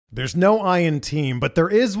There's no I in team, but there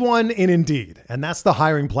is one in Indeed, and that's the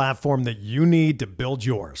hiring platform that you need to build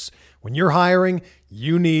yours. When you're hiring,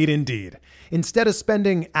 you need Indeed. Instead of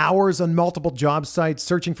spending hours on multiple job sites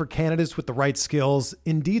searching for candidates with the right skills,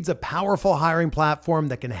 Indeed's a powerful hiring platform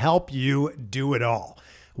that can help you do it all.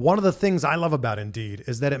 One of the things I love about Indeed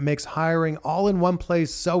is that it makes hiring all in one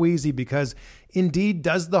place so easy because Indeed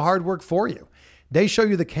does the hard work for you. They show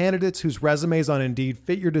you the candidates whose resumes on Indeed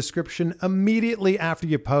fit your description immediately after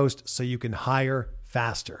you post so you can hire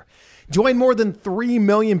faster. Join more than 3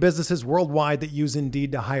 million businesses worldwide that use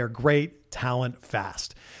Indeed to hire great talent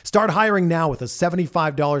fast. Start hiring now with a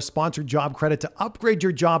 $75 sponsored job credit to upgrade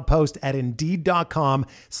your job post at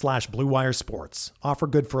Indeed.com/Blue Wire Sports. Offer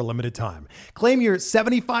good for a limited time. Claim your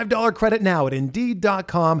 $75 credit now at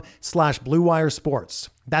Indeed.com/Blue Wire Sports.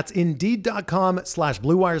 That's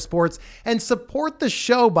Indeed.com/Blue Wire Sports, and support the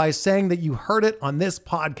show by saying that you heard it on this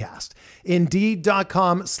podcast.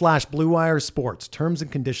 Indeed.com/Blue Wire Sports. Terms and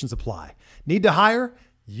conditions apply. Need to hire?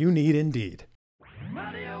 You need Indeed.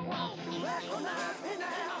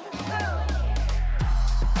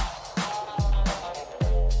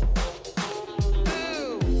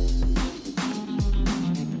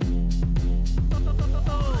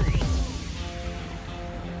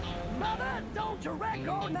 Don't you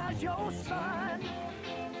recognize your son?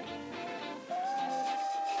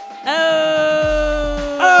 Oh!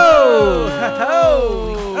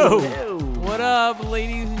 What up,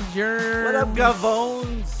 ladies and germs? What up,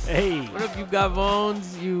 Gavones? Hey. What up, you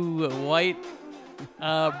Gavones? You white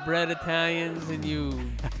bread Italians and you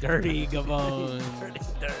dirty Gavones.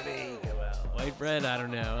 dirty Gavones. White bread, I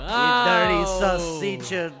don't know. You dirty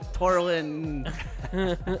sausage twirling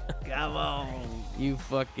Gavones. You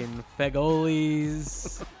fucking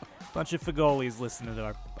fagolis. Bunch of fagolis listening to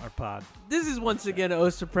our pod. This is once again O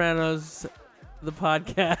Sopranos, the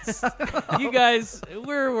podcast. You guys,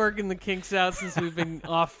 we're working the kinks out since we've been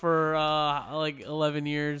off for like 11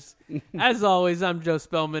 years. As always, I'm Joe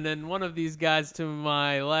Spellman, and one of these guys to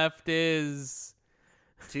my left is...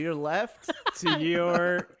 To your left? To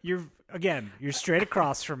you're straight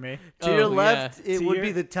across from me. To your left, yeah. it would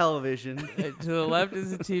be the television. To the left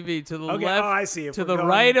is the TV. To the okay, left, I see. To the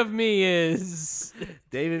right of me is...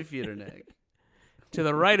 David Feudernick. To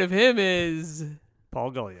the right of him is...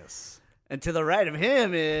 Paul Golias. And to the right of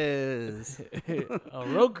him is... a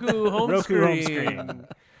Roku home screen.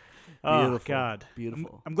 Oh, Beautiful. God.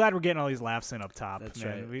 Beautiful. I'm glad we're getting all these laughs in up top. That's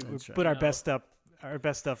man. right. We That's right. put our best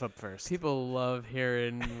stuff up first. People love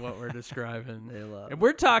hearing what we're describing. They love. And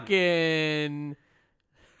we're talking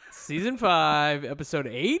season 5, episode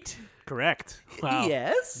 8. Correct. Wow.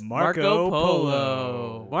 Yes. Marco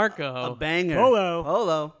Polo. Marco. A banger.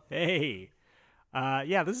 Polo. Hey.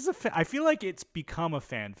 Yeah, this is I feel like it's become a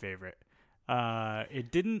fan favorite.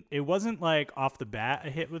 It wasn't like off the bat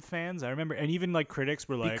a hit with fans. I remember, and even like critics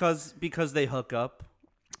were like, because they hook up.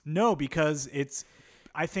 No, because it's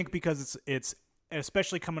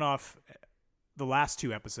especially coming off the last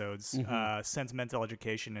 2 episodes, Sentimental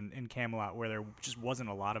Education and Camelot, where there just wasn't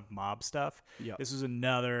a lot of mob stuff. Yep. This was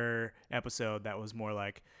another episode that was more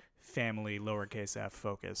like family, lowercase f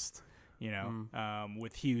focused.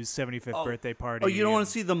 With Hugh's 75th birthday party. Oh, you don't want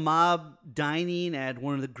to see the mob dining at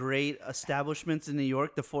one of the great establishments in New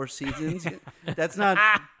York, the Four Seasons? that's not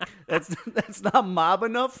mob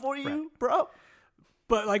enough for you, bro?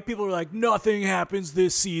 But like people were like, nothing happens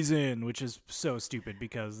this season, which is so stupid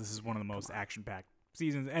because this is one of the most action-packed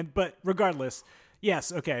seasons. But regardless,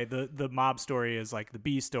 yes, okay, the mob story is like the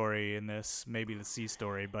B story in this, maybe the C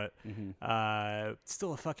story, but it's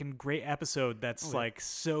still a fucking great episode that's like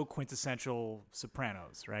so quintessential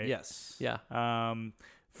Sopranos, right? Yes. Yeah.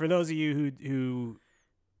 For those of you who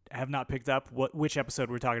have not picked up which episode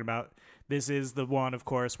we're talking about, this is the one, of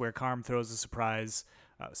course, where Carm throws a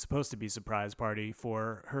supposed to be surprise party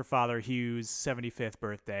for her father Hugh's 75th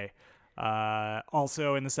birthday.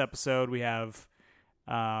 Also in this episode, we have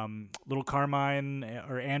little Carmine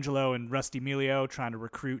or Angelo and Rusty Melio trying to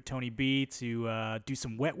recruit Tony B to do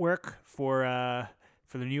some wet work for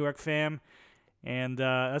the New York fam. And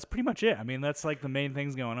that's pretty much it. I mean, that's like the main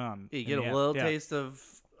things going on. You get a little taste of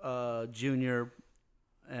Junior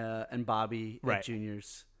and Bobby at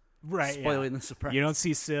Junior's. Right. Spoiling the surprise. You don't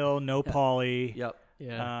see Sil, no Paulie. Yep.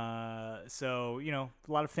 Yeah. So, a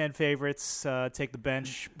lot of fan favorites take the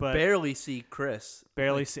bench, but barely see Chris.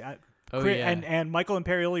 See. Yeah. And Michael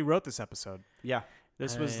Imperioli wrote this episode. Yeah.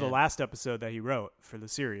 This was the last episode that he wrote for the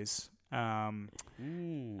series. He's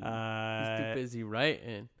too busy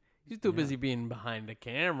writing. He's too busy being behind the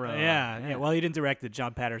camera. Yeah. Well, he didn't direct it.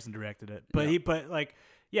 John Patterson directed it. But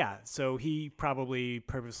so he probably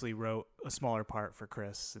purposely wrote a smaller part for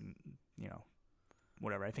Chris and,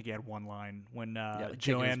 whatever. I think he had one line when like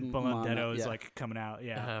Joanne taking his mom Belandetto out, is yeah. like coming out.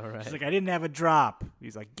 Yeah, Right. she's like, I didn't have a drop.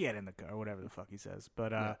 He's like, get in the car, or whatever the fuck he says.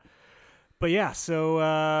 But yeah,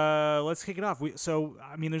 so let's kick it off.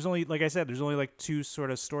 I mean, there's only, like I said, there's only like two sort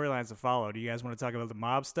of storylines to follow. Do you guys want to talk about the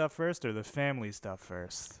mob stuff first or the family stuff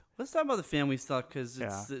first? Let's talk about the family stuff because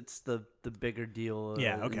Yeah. it's the bigger deal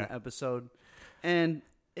Yeah, in okay. the episode. And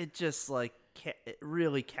it just like it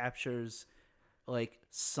really captures like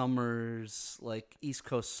summer's like East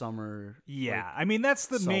Coast summer. Yeah, like, I mean that's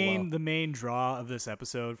the so main draw of this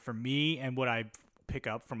episode for me, and what I pick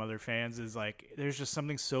up from other fans is like there's just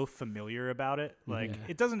something so familiar about it. Like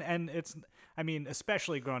it doesn't end. I mean,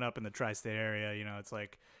 especially growing up in the tri-state area, you know, it's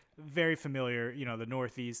like very familiar. You know, the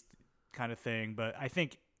Northeast kind of thing. But I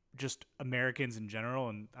think just Americans in general,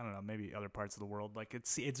 and I don't know, maybe other parts of the world, like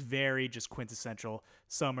it's very just quintessential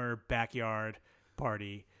summer backyard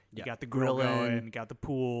party. You got the grill Grilling, going, got the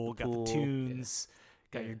pool, got pool, the tunes,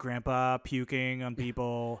 got your grandpa puking on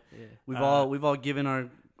people. We've all given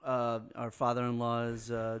our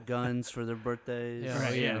father-in-laws guns for their birthdays. Yeah,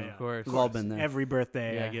 Right, yeah, of course. We've all been there. Every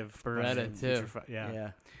birthday I Yeah, give Beretta, presents too. future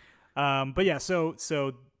yeah. But yeah, so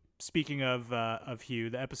speaking of Hugh,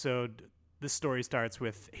 this story starts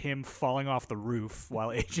with him falling off the roof while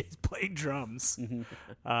AJ's playing drums,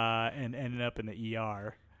 and ended up in the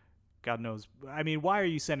ER. God knows. I mean, why are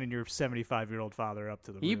you sending your 75-year-old father up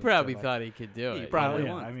to the He roof? probably to, like- thought he could do it. probably you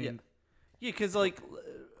know? won't. I mean, yeah, because like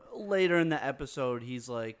later in the episode, he's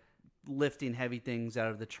like lifting heavy things out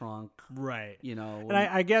of the trunk. right. You know, And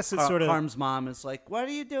I guess it's sort of Carm's mom is like, "What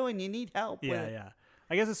are you doing? You need help." yeah, with-" yeah.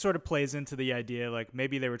 I guess it sort of plays into the idea, like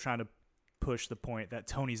maybe they were trying to push the point that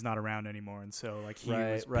Tony's not around anymore, and so like he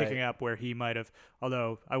was picking up where he might have.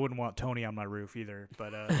 Although I wouldn't want Tony on my roof either,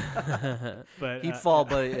 but but He'd fall,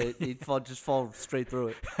 but he'd fall straight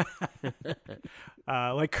through it.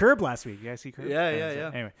 like Curb last week. You guys see Curb?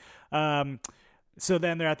 Yeah. Anyway, so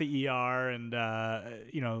then they're at the ER, and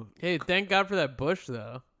you know, Hey, thank God for that bush,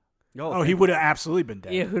 though. oh, he would have absolutely been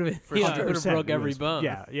dead. Yeah, it would have been. Yeah, it would have 100%. broke He every was- bone.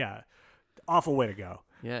 Yeah. Awful way to go.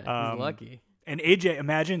 Yeah, he's lucky. And AJ,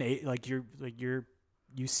 imagine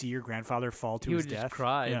you see your grandfather fall to He his would just death.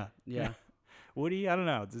 cry. Yeah. Yeah. Would he? I don't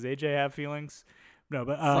know. Does AJ have feelings? No,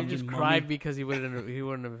 but He just cried because he wouldn't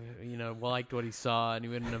have liked what he saw, and he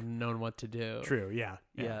wouldn't have known what to do. true. Yeah.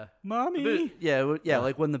 Yeah. Mommy. But, yeah,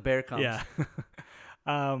 like when the bear comes. Yeah.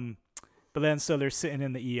 But then so they're sitting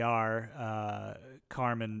in the ER,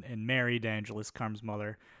 Carmen and Mary DeAngelis, Carm's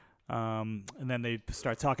mother. And then they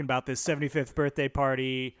start talking about this 75th birthday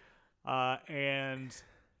party. And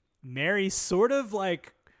Mary sort of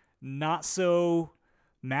like not so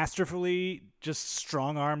masterfully just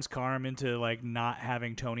strong arms Carm into like not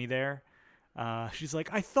having Tony there. She's like,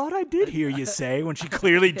 I thought I did hear you say, when she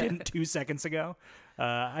clearly didn't 2 seconds ago.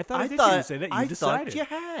 I thought I did hear you say that you decided. thought you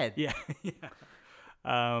had. Yeah,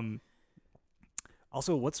 yeah.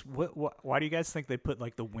 Also, why do you guys think they put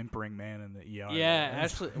like the whimpering man in the ER? Yeah,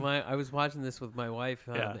 actually, when I was watching this with my wife,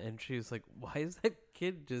 Yeah. and she was like, "Why is that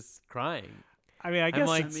kid just crying?" I mean, I I'm guess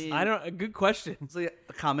like, it's, mean- I don't. A good question. It's like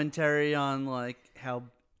a commentary on like how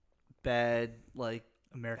bad like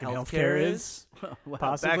American healthcare healthcare is. Well,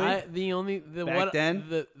 Possibly. back- What then?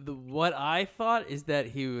 the what I thought is that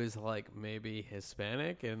he was like maybe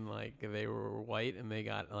Hispanic and like they were white and they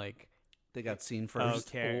got like. they got seen first.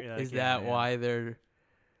 Okay, like, Is yeah, that yeah. why they're?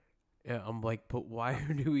 Yeah, I'm like, but why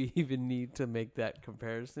do we even need to make that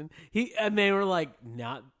comparison? And they were like,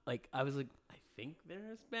 not like I was like, I think they're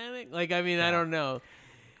Hispanic. Like, I mean, I don't know.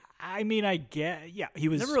 I mean, I get. Yeah, he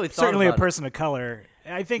was Never really thought certainly a about it. person of color.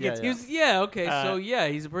 I think Yeah, it's. He was, yeah, okay, so Uh, yeah,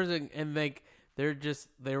 he's a person, and like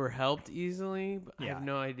they were helped easily. But I Yeah. have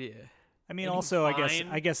no idea. I mean, and he's also, fine.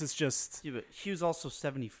 I guess it's just Yeah, but he was also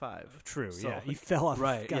 75. true. So, Yeah, he fell off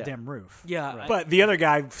Right, the goddamn roof. Yeah, But the other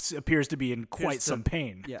guy appears to be in quite Appears to- some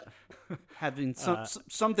pain. Yeah. Having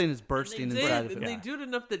something is bursting they, inside of him. they do it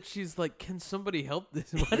enough that she's like, "Can somebody help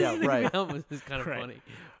this?" Why Yeah, doesn't right. help? This is kind of Right. funny,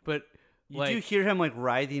 but You like, do hear him like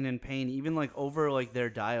writhing in pain, even like over like their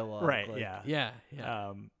dialogue. Right. like- Yeah.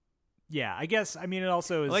 yeah. Yeah. I guess. I mean, it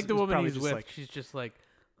also I is. like the is woman probably he's just with. like She's just like,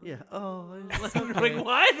 Yeah. Oh. like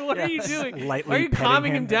what? What are you doing? lightly Why are you petting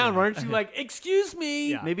calming him? him down? Why aren't you like, excuse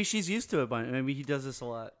me? Yeah. Maybe she's used to it, but maybe he does this a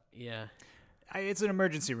lot. Yeah. It's an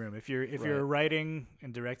emergency room. If you're Right. writing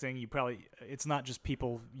and directing, you probably it's not just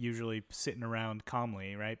people usually sitting around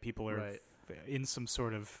calmly, right? People are Right. in some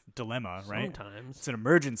sort of dilemma, right? Sometimes. It's an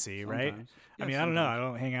emergency, right? Sometimes. I Yeah, mean, I don't know. I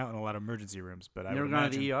sometimes. don't hang out in a lot of emergency rooms, but I Never would gone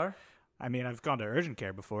imagine. to the ER? I mean, I've gone to urgent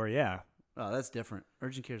care before, yeah. Oh, that's different.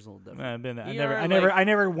 Urgent care is a little different. I've been there. ER, I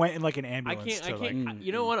never went in like an I ambulance. can't.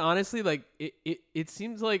 You know what? Honestly, like it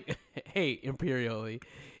seems like, hey, Imperially,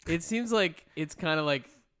 it seems like it's kind of like,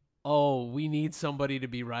 oh, we need somebody to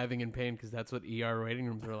be writhing in pain because that's what ER waiting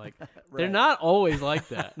rooms are like. They're not always like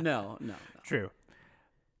that. No. True.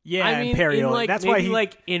 Yeah, I mean, Imperial. in like, That's maybe why he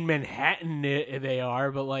like in Manhattan they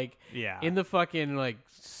are, but like Yeah. in the fucking like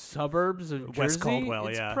suburbs of West Jersey, Caldwell,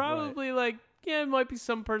 it's yeah, probably like it might be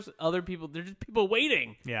some person, other people. They're just people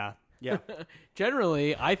waiting. Yeah. Yeah.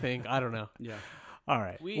 Generally, I think I don't know. Yeah. All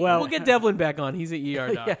right. We'll get Devlin back on. He's an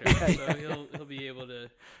ER doctor, so he'll be able to.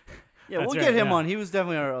 Yeah, That's we'll right, get him yeah. on. He was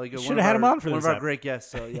definitely our Should have had him on for one this of our ep. great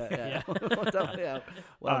guests. So yeah. We'll definitely have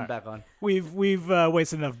him back on. We've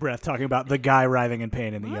wasted enough breath talking about the guy writhing in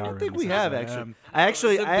pain in the ER I don't room. think we have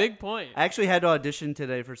actually. It's a big point. I actually had to audition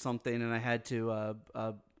today for something, and I had to.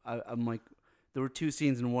 I'm like, there were 2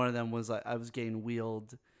 scenes, and one of them was I was getting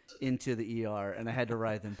wheeled into the ER, and I had to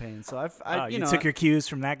writhe in pain. So you took your cues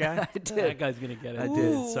from that guy. I did. That guy's gonna get it. I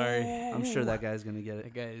did. Sorry, I'm sure that guy's gonna get that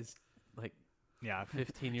it. guy is like Yeah.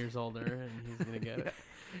 15 years older, and he's gonna get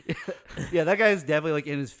it. Yeah, that guy is definitely like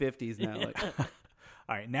in his 50s now. Like,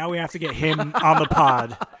 All right. Now we have to get him on the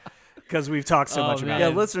pod because we've talked so Oh, much man. about yeah,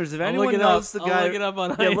 him. listeners, if I'll anyone look it knows up. the guy, I'll look it up on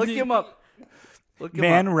yeah, look IMDb. him up. Look him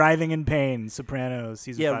Man up. writhing in pain. Sopranos.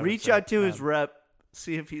 Season 5 Reach episode. out to his rep.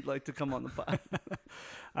 See if he'd like to come on the pod.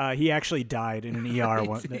 He actually died in an ER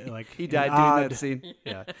one. Like He an died odd- doing that scene.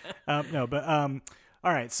 Yeah. No, but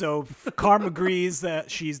all right. So Carm agrees that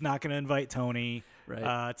she's not going to invite Tony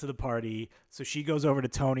Right. to the party. So she goes over to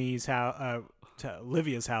Tony's house, to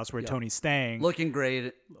Olivia's house where Tony's staying. Looking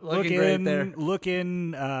great. Looking great there.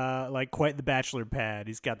 Looking like quite the bachelor pad.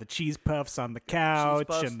 He's got the cheese puffs on the couch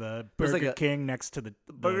puffs. and the There's Burger like a- King next to the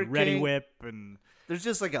Burger Ready King. Whip and There's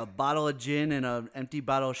just like a bottle of gin and an empty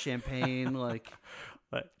bottle of champagne. Like,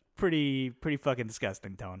 pretty fucking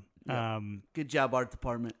disgusting, Tone. Yeah. Good job, art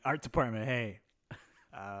department. Art department, hey.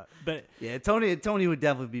 But Yeah, Tony would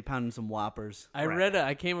definitely be pounding some Whoppers.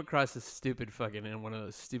 I came across this stupid fucking in one of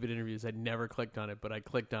those stupid interviews. I never clicked on it, but I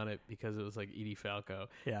clicked on it because it was like Edie Falco.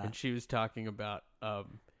 Yeah. And she was talking about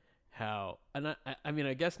how, and I mean,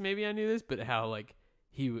 I guess maybe I knew this, but how like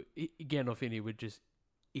Gandolfini would just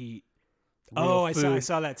eat. I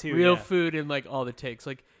saw that too. Real yeah. food and like all the takes.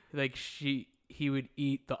 Like he would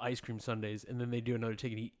eat the ice cream sundaes, and then they do another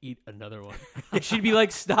take, and he'd eat another one. And she'd be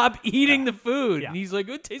like, "Stop eating the food!" Yeah. And he's like,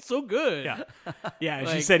 "It tastes so good." Yeah, yeah. And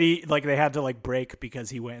she Like- said they had to like break because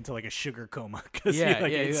he went into like a sugar coma because he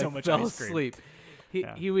ate so much fell ice cream. asleep.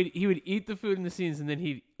 He would eat the food in the scenes, and then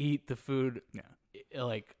he'd eat the food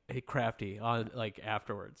like crafty on like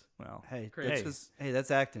afterwards. Well, Hey, Crazy. that's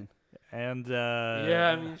acting. and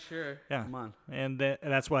Yeah, I mean, sure. yeah, Come on. and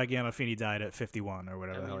that's why Gandolfini died at 51 or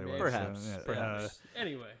whatever I the hell he mean, was. Perhaps. So, yeah, Perhaps.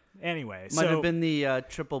 Anyway, anyway, Might so have been the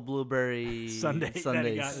triple blueberry Sunday that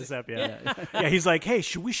he got Sundays. this up. Yeah. Yeah, he's like, hey,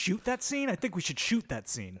 should we shoot that scene? I think we should shoot that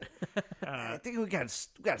scene. I think we got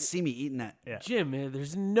to see me eating that. Yeah. Jim, man,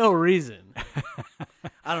 there's no reason.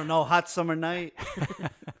 I don't know, hot summer night.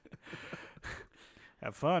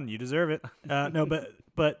 Have fun. You deserve it. No,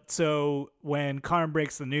 but so when Carm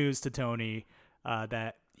breaks the news to Tony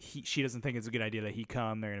that she doesn't think it's a good idea that he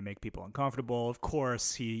come, they're going to make people uncomfortable. Of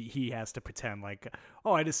course, he has to pretend like,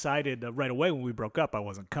 oh, I decided right away when we broke up I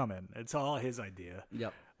wasn't coming. It's all his idea.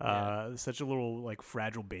 Yep. Such a little like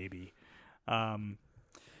fragile baby.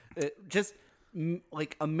 Just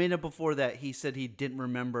like a minute before that, he said he didn't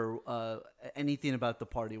remember anything about the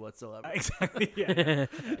party whatsoever. Exactly. Yeah.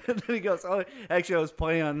 And then he goes, "Oh, actually, I was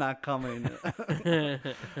planning on not coming."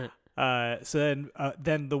 So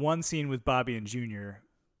then the one scene with Bobby and Junior,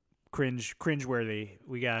 cringeworthy.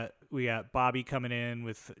 We got Bobby coming in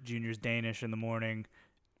with Junior's Danish in the morning.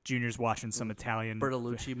 Junior's watching some Italian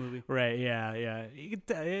Bertolucci movie. Right? Yeah. You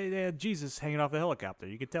could had Jesus hanging off the helicopter.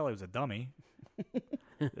 You could tell he was a dummy.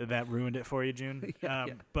 That ruined it for you, June.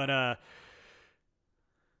 But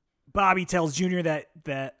Bobby tells Junior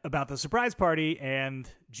that about the surprise party, and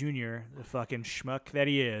Junior, the fucking schmuck that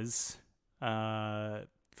he is,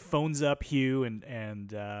 phones up Hugh and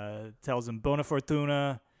tells him Bona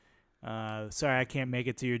Fortuna. Sorry, I can't make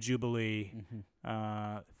it to your Jubilee.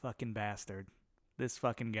 Fucking bastard. This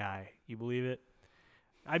fucking guy. You believe it?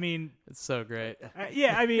 I mean, It's so great.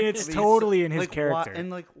 yeah. I mean, it's I mean, totally in his like,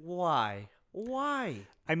 character. Why? Why?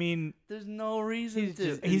 I mean, There's no reason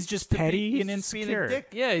to. he's just petty and he's just being insecure. a dick.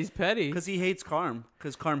 Yeah, he's petty. Because he hates Carm.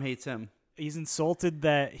 Because Carm hates him. He's insulted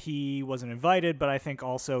that he wasn't invited, but I think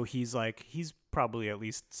also he's probably at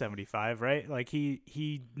least 75, right? Like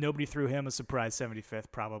he nobody threw him a surprise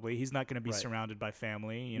 75th probably. He's not going to be surrounded by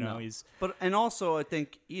family, you know. No. He's And also I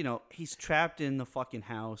think, he's trapped in the fucking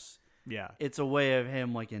house. Yeah. it's a way of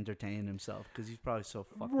him like entertaining himself because he's probably so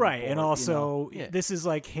fucking Right, bored, and also Yeah. this is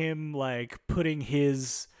like him like putting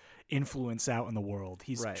his influence out in the world.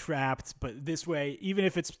 He's Right. trapped, but this way, even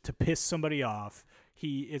if it's to piss somebody off,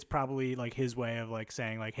 it's probably like his way of like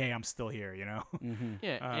saying like, "Hey, I'm still here," you know.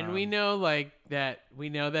 Yeah, and we know like that. We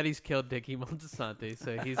know that he's killed Dickie Moltisanti,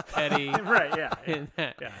 so he's petty. Right? Yeah. in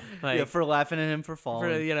that. Yeah. Like, Yeah, for laughing at him for falling.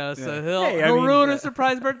 so he'll Hey, I he'll mean, ruin a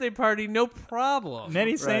surprise birthday party, no problem.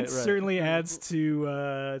 Many Saints right. certainly adds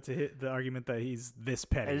to hit the argument that he's this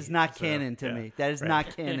petty. That is not So, canon to yeah. me. That is Right.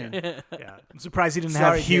 not canon. Yeah, I'm surprised he didn't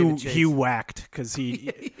Sorry, have Hugh David Chase. Hugh whacked because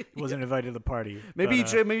he wasn't invited to the party. Maybe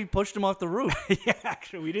But, maybe pushed him off the roof. yeah,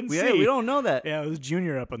 actually, we didn't we, see. we don't know that. Yeah, it was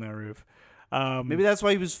Junior up on that roof. Maybe that's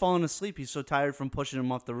why he was falling asleep. He's so tired from pushing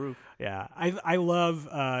him off the roof. Yeah, I love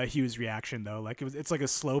Hugh's reaction though. Like it's like a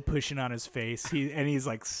slow pushing on his face. He's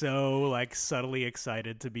like so like subtly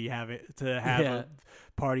excited to have Yeah. a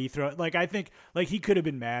party throw. Like I think like he could have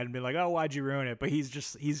been mad and been like, "Oh, why'd you ruin it?" But he's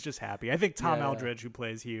just happy. I think Tom Yeah. Aldridge, who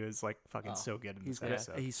plays Hugh, is like fucking so good in He's this good.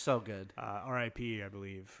 episode. He's so good. R.I.P. I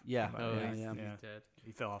believe. Yeah. Oh, Yeah, he's, yeah. he's dead.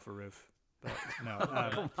 He fell off a roof. But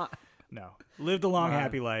no, no. Lived a long,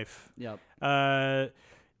 happy life. Yep.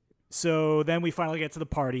 So then we finally get to the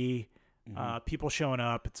party. Mm-hmm. People showing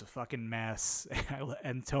up. It's a fucking mess.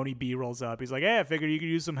 And Tony B rolls up. He's like, "Hey, I figured you could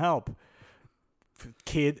use some help."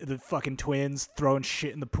 The fucking twins throwing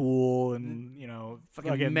shit in the pool and,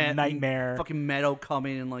 fucking nightmare. Fucking Meadow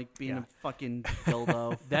coming and like being a fucking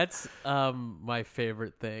dildo. That's my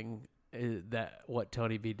favorite thing. Is that what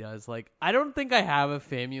Tony B does? Like, I don't think I have a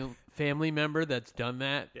family member that's done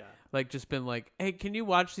that. Yeah. Like, just been like, "Hey, can you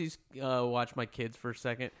watch watch my kids for a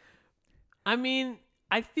second?" I mean,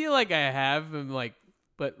 I feel like I have, and like,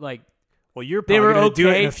 but like, Well, you're they probably were going to okay. do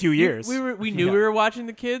it in a few years. We knew we were watching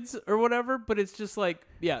the kids or whatever, but it's just like,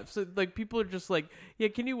 yeah. So like, people are just like, "Yeah,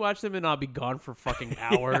 can you watch them?" And I'll be gone for fucking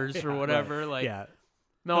hours or whatever. Like, yeah.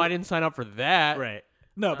 no, I didn't sign up for that. Right.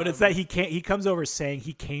 No, but it's that he comes over saying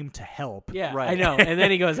he came to help. Yeah, Right. I know. And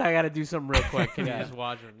then he goes, "I got to do something real quick. Can you just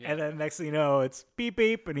watch them?" Yeah. And then next thing you know, it's beep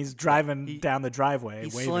beep, and he's driving down the driveway. He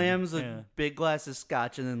waving. slams a Yeah. big glass of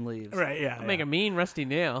scotch and then leaves. Right, yeah. I'll make a mean rusty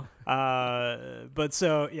nail. But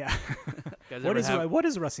so yeah. Guys what ever is have what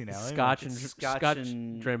is Rusty now? Scotch and Scotch Scotch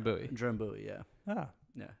and- Drambuie. Drambuie, yeah. Oh.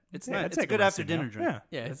 Yeah. It's Yeah, not. I'd It's a take good Rusty after dinner now. drink.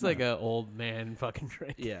 Yeah. Yeah, it's like a old man fucking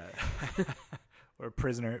drink. Yeah. Or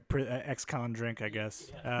ex-con drink, I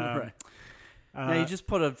guess. Right. Now you just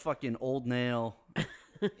put a fucking old nail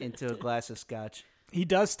into a glass of scotch. He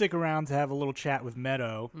does stick around to have a little chat with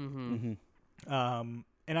Meadow. Mm-hmm.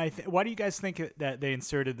 And why do you guys think that they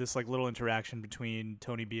inserted this like little interaction between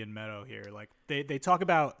Tony B and Meadow here? Like they talk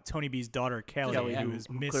about Tony B's daughter Kelly, who is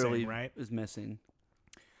missing, clearly right? is missing.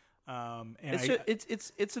 And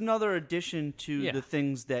It's another addition to Yeah. the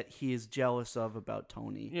things that he is jealous of about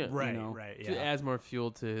Tony. Yeah. right, you know, right, It yeah, adds more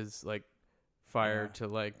fuel to his like fire Yeah. to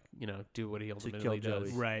like do what he ultimately kill does.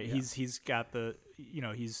 Joey. right. Yeah. He's got the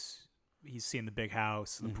he's seen the big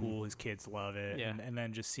house, the pool. His kids love it, Yeah. and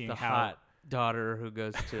then just seeing The how hot daughter who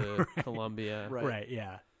goes to Columbia. Right.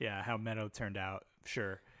 right, yeah, how Meadow turned out.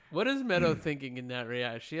 Sure. What is Meadow thinking in that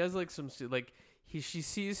reaction? She has like she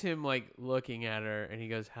sees him like looking at her, and he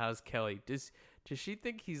goes, "How's Kelly?" Does she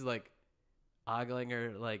think he's like ogling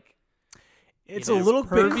her? Like, It's You a know, little bit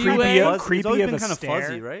pervy creepy, way? It's creepy always of been a kind of stare.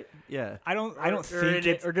 fuzzy, right? Yeah. I don't think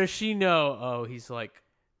it. or does she know? Oh, he's like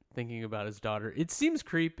thinking about his daughter. It seems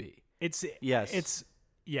creepy. It's Yes. It's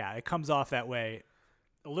it comes off that way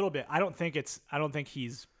a little bit. I don't think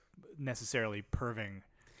he's necessarily perving.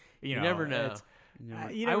 You know, never know. it's-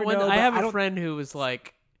 you I never wonder, know, I but have I a don't- friend who was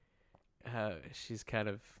like, she's kind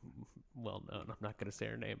of well known. I'm not going to say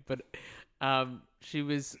her name, but she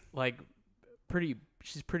was like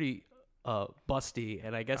she's pretty busty,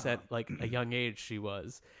 and I guess at like a young age she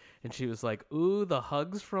was. And she was like, "Ooh, the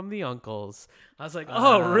hugs from the uncles." I was like,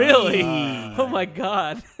 "Oh, really? Oh my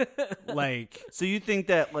god!" like So you think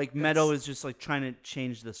that like Meadow is just like trying to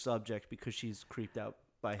change the subject because she's creeped out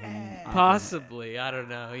by him? Possibly, I don't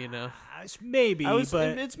know. maybe,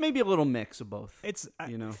 but it's maybe a little mix of both. it's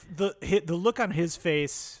you know. the look on his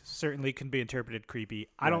face certainly can be interpreted creepy.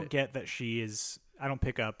 I don't Right. get that she is. I don't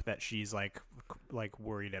pick up that she's like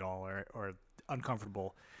worried at all or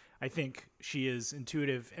uncomfortable. I think she is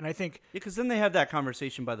intuitive, and I think Because then they have that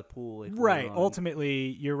conversation by the pool. Like, right. later on.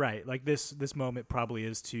 Ultimately, you're right. Like this moment probably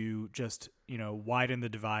is to just widen the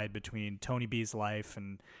divide between Tony B's life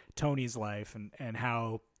and Tony's life, and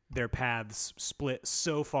how their paths split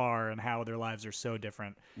so far, and how their lives are so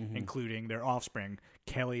different, including their offspring.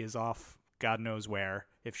 Kelly is off, God knows where,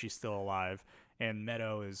 if she's still alive, and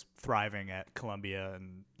Meadow is thriving at Columbia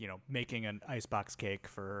and, you know, making an icebox cake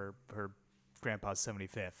for her grandpa's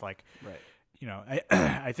 75th. Like, Right. you know,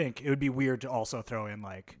 I think it would be weird to also throw in,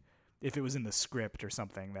 like, if it was in the script or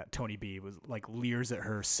something that Tony B was like leers at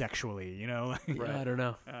her sexually, you know? Yeah, I don't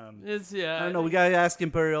know. It's I don't know. We gotta ask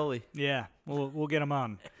Imperioli. Yeah, we'll get him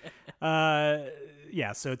on.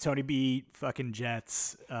 Yeah, so Tony B fucking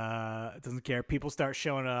jets, doesn't care. People start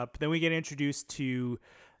showing up. Then we get introduced to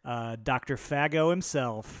Dr. Fago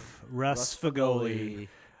himself, Russ Fagoli,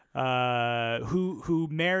 who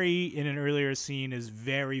Mary in an earlier scene is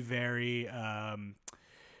very, very.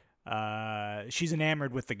 She's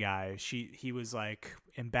enamored with the guy. He was like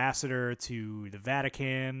ambassador to the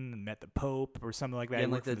Vatican and met the Pope or something like that. Yeah, He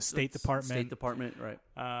like worked for the State Department. State Department, right.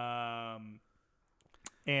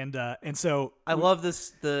 And so I love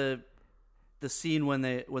this the scene when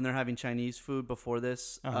they're having Chinese food before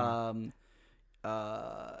this. When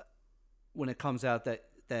it comes out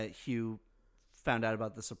that Hugh found out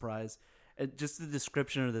about the surprise. And just the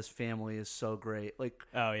description of this family is so great. Like,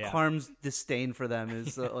 Carm's disdain for them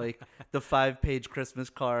is like the 5-page Christmas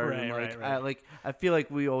card. Right, and like, right. I feel like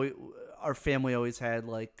our family always had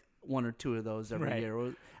like 1 or 2 of those every Right.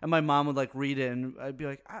 year. And my mom would like read it, and I'd be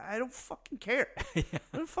like, I don't fucking care. I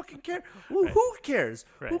don't fucking care. Who cares?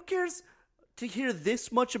 Right. Who cares to hear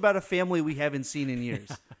this much about a family we haven't seen in years?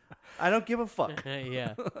 I don't give a fuck.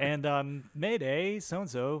 Yeah. And on May Day,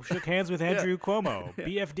 so-and-so shook hands with Andrew Cuomo,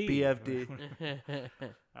 BFD.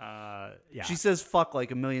 Yeah. She says fuck like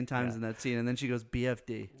a million times in that scene, and then she goes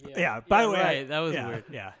BFD. Yeah, by the way, right. That was weird.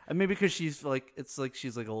 Yeah. And maybe because she's like, it's like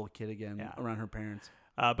she's like a little kid again around her parents.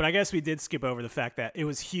 But I guess we did skip over the fact that it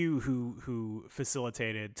was Hugh who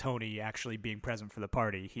facilitated Tony actually being present for the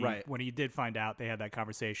party. Right. When he did find out, they had that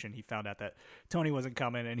conversation. He found out that Tony wasn't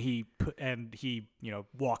coming, and he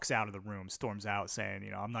walks out of the room, storms out, saying,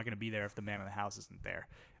 you know, I'm not going to be there if the man in the house isn't there.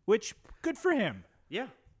 Which, good for him. Yeah,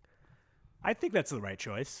 I think that's the right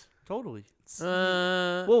choice. totally.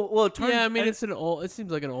 Well, it turns, yeah. I mean, it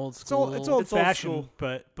seems like an old school. It's old fashioned, school.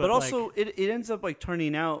 but also like, it ends up like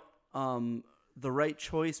turning out the right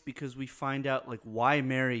choice because we find out like why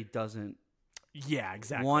Mary doesn't yeah,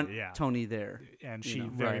 exactly. want yeah. Tony there, And she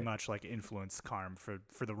very much like influenced Carm for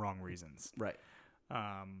the wrong reasons. right?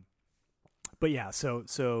 But yeah, so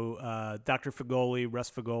Dr. Fagoli, Russ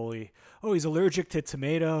Fagoli, he's allergic to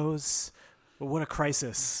tomatoes. Well, what a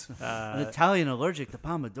crisis! An Italian allergic to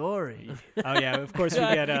pomodori. Oh yeah, of course we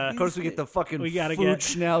get Of course, we get the fucking we gotta food get-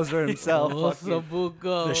 schnauzer himself. fucking,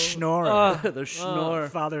 the schnorr, the schnorr.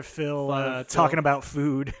 Father Phil, Father Phil. talking about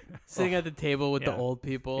food. sitting at the table with the Yeah. old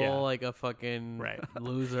people, Yeah. like a fucking Right.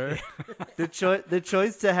 loser. The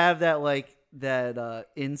choice to have that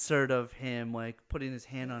insert of him like putting his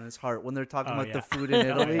hand on his heart when they're talking about the food in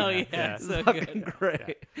Italy. Oh yeah, Yeah. so Fucking good.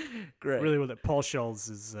 great. Great. Really, with it, Paul Schultz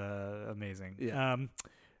is amazing. Yeah.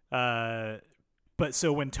 But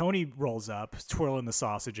so when Tony rolls up, twirling the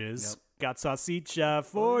sausages, got salsicha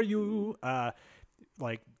for you.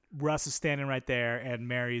 Like Russ is standing right there, and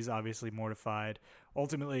Mary's obviously mortified.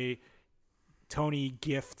 Ultimately, Tony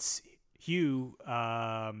gifts Hugh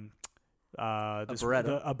a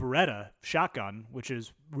Beretta shotgun, which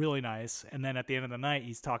is really nice. And then at the end of the night,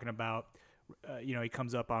 he's talking about, he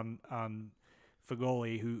comes up on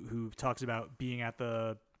Fagoli, who talks about being at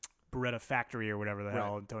the Beretta factory or whatever the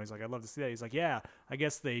hell. And Tony's like, I'd love to see that. He's like, yeah, I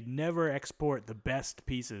guess they never export the best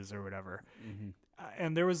pieces or whatever.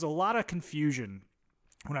 And there was a lot of confusion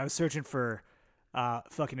when I was searching for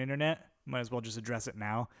fucking internet. Might as well just address it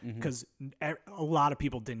now because a lot of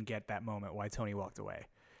people didn't get that moment why Tony walked away.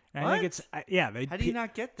 And I think it's How do you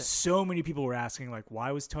not get that? So many people were asking like,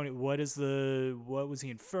 why was Tony? What was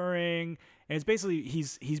he inferring? And it's basically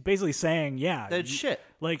he's basically saying, shit.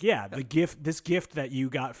 Like, the gift that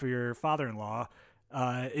you got for your father-in-law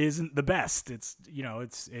isn't the best. It's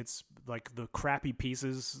it's like the crappy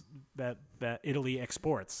pieces that Italy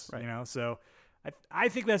exports. Right. So I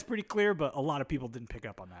think that's pretty clear, but a lot of people didn't pick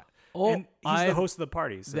up on that. Oh, and he's the host of the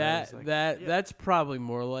party. So that's probably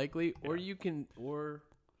more likely. Or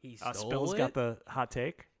he stole Spill's it. got the hot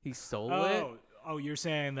take. He stole it. Oh, you're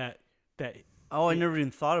saying that. Oh, I never even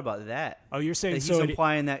thought about that. Oh, you're saying That he's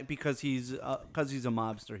implying that because he's a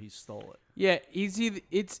mobster, he stole it. Yeah, he's either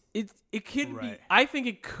it could be. Right. I think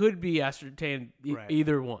it could be ascertained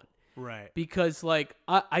either one. Right. Because like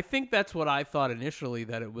I think that's what I thought initially,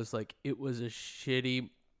 that it was a shitty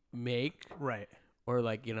make, Right. or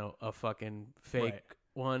like a fucking fake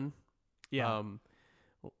one. Yeah.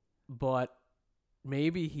 But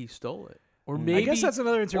maybe he stole it, or maybe I guess that's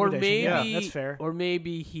another interpretation. Or maybe yeah, that's fair. Or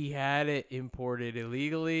maybe he had it imported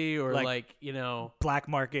illegally, or Like- black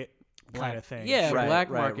market kind of thing. Yeah, Right, black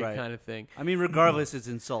right, market right. kind of thing. I mean, regardless, it's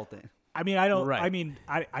insulting. I mean, I don't. Right. I mean,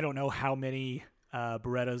 I don't know how many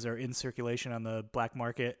Berettas are in circulation on the black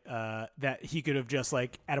market that he could have just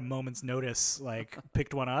like at a moment's notice like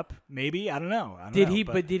picked one up. Maybe I don't know. Did he?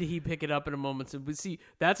 But did he pick it up at a moment's? But see,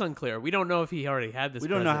 that's unclear. We don't know if he already had this. We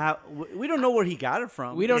don't know how. We don't know where he got it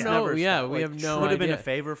from. We don't It's know. never Yeah, stuff. we Like, have no Could have been idea. a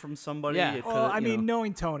favor from somebody. Yeah. It Well, could've, I you mean, know.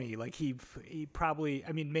 knowing Tony, like he probably.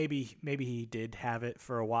 I mean, maybe he did have it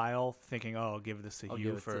for a while, thinking, "Oh, I'll give this to I'll Hugh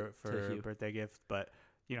give it for to a Hugh. birthday gift." But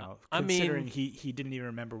you know, I considering mean- he didn't even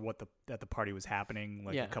remember that the party was happening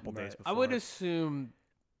like a couple days before. I would assume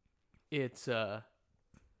it's a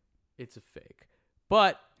fake,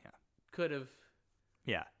 but Yeah. could have.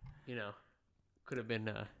 Yeah. Could have been.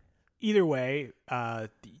 Either way,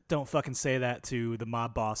 don't fucking say that to the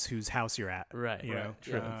mob boss whose house you're at. Right, You right, know?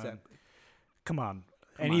 True, exactly. Come on.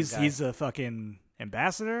 Come And on, he's guy. a fucking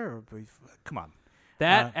ambassador? Or, come on.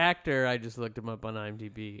 That actor, I just looked him up on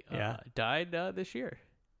IMDb. Yeah. Died this year.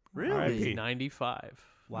 Really? RIP. He's 95.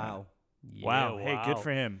 Wow. Yeah, Wow. Hey, good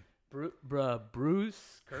for him.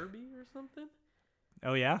 Bruce Kirby or something?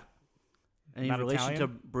 Oh, yeah? Any Not relation Italian? to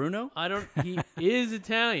Bruno? He is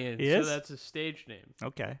Italian, He so is? that's a stage name.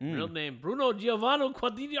 Okay. Real name Bruno Giovanni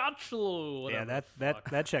Quadriacciolo. Yeah, whatever the fuck.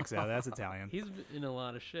 that checks out. That's Italian. He's in a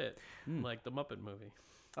lot of shit, like the Muppet movie.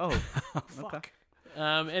 Oh, Fuck.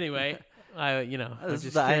 Anyway, this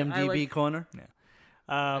is the IMDb corner.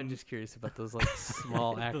 I'm just curious about those like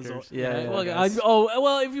small actors. old- Yeah, Well, guys.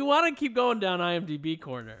 well, if you want to keep going down IMDb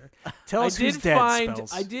corner, Tell us who's dead,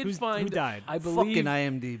 Spells. Who died? I believe Fucking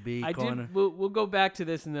IMDb I corner. did. We'll go back to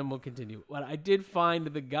this and then we'll continue. But I did find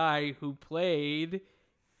the guy who played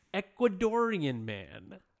Ecuadorian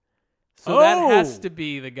Man. So that has to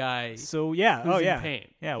be the guy. So, yeah. who's Oh, in yeah. pain.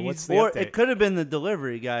 Yeah, He's- what's the Or update? it could have been the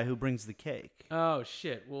delivery guy who brings the cake. Oh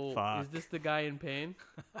shit! Well, Fuck. is this the guy in pain?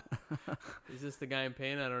 Is this the guy in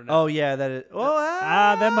pain? I don't know. Oh yeah, that is. Well,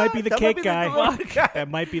 that might be the that cake might be guy. delivery guy. That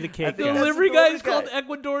might be the cake think guy. that's delivery the guy delivery is called guy.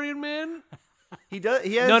 Ecuadorian Man. He does.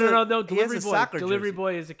 He has No. He has Delivery a boy. soccer Delivery jersey.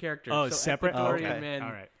 boy is a character. Oh, so separate? Ecuadorian Oh, okay. Man.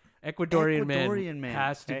 All right. Ecuadorian Ecuadorian man Man.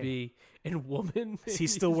 has to Hey. be. And woman. Is he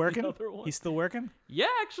is still the working? other one. He's still working? Yeah,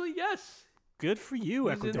 actually, yes. Good for you,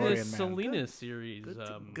 He's in Ecuadorian this man. Salinas series.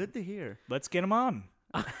 Good to hear. Let's get him on.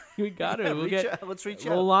 We got it. We'll get Let's reach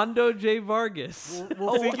out. Rolando J. Vargas.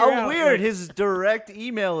 We'll figure out. Weird. like, His direct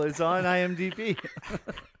email is on IMDb.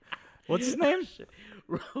 what's his name?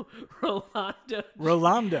 Rolando.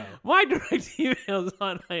 Rolando. My direct email is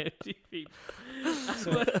on IMDb.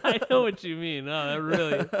 But I know what you mean. Oh, that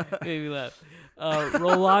really made me laugh.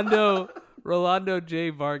 Rolando J.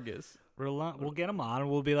 Vargas. We'll get him on,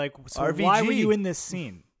 and we'll be like, so RVG. why were you in this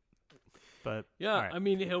scene? But Yeah, all right. I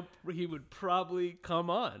mean, he would probably come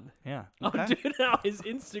on. yeah. Oh, dude, now his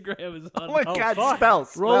Instagram is on. Oh my Oh, God! fuck.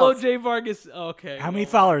 Spells. Rolo spells. J. Vargas. Okay. How many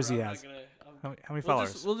well, followers he I'm has? not gonna- How many we'll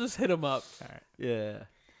followers? we'll just hit him up. Yeah.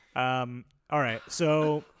 All right.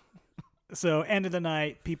 So end of the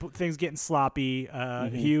night, things getting sloppy.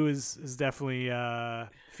 Hugh is definitely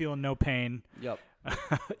feeling no pain. Yep.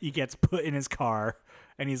 He gets put in his car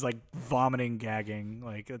and he's like vomiting, gagging.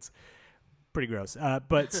 Like it's pretty gross.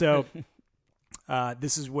 But so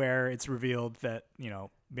this is where it's revealed that,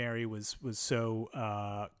 Mary was so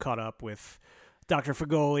caught up with Dr.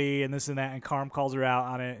 Fagoli and this and that, and Carm calls her out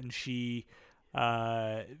on it, and she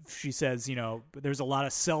says, there's a lot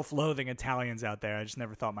of self-loathing Italians out there. I just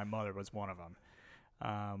never thought my mother was one of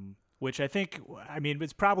them. Which I think,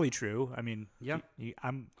 it's probably true. I mean, Yeah.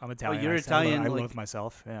 I'm Italian. you're I Italian, I like- loathe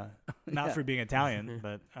myself. Yeah, not Yeah. for being Italian,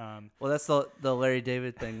 but Well, that's the Larry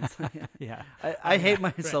David thing. yeah. I hate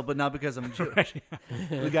myself, but not because I'm Jewish.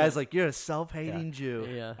 The guy's like, you're a self-hating Jew.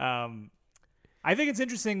 Yeah. I think it's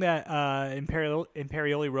interesting that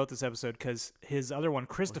Imperioli wrote this episode because his other one,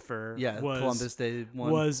 Christopher, Columbus Day one.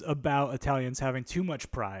 was about Italians having too much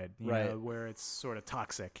pride, you Right. know, where it's sort of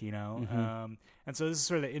toxic, and so this is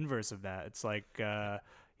sort of the inverse of that. It's like,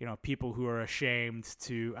 people who are ashamed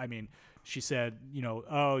to, she said,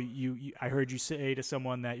 I heard you say to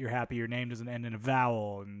someone that you're happy your name doesn't end in a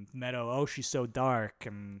vowel, and Meadow, oh, she's so dark,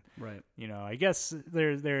 and, right. I guess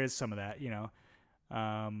there is some of that,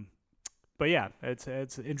 but yeah, it's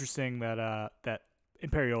interesting that that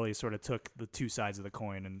Imperioli sort of took the two sides of the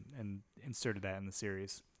coin and inserted that in the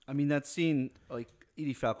series. I mean, that scene, like,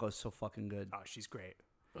 Edie Falco is so fucking good. Oh, she's great.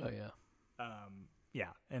 Oh yeah. Yeah,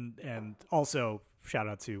 and also shout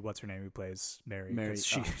out to what's her name who plays Mary. Mary, 'cause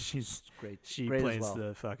she's Great. she Great as plays well.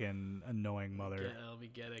 the fucking annoying mother Let me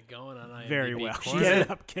get it going on IMDb. very well. Corner.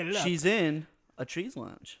 Get it up. She's in A Trees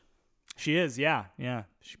Lounge, She is, yeah.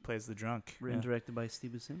 She plays the drunk. written and Yeah. directed by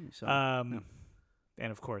Steve Buscemi. So,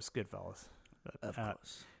 And of course, Goodfellas. But, of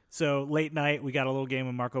course. So late night, we got a little game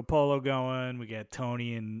of Marco Polo going. We get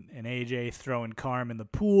Tony and AJ throwing Carm in the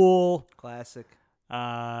pool. Classic.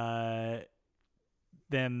 Then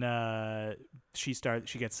she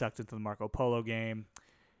gets sucked into the Marco Polo game.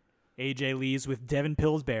 AJ leaves with Devin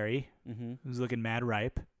Pillsbury, who's looking mad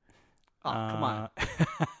ripe. Oh, come on.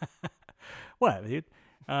 What, dude?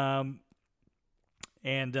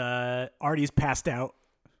 And Artie's passed out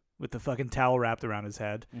with the fucking towel wrapped around his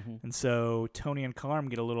head. And so Tony and Carm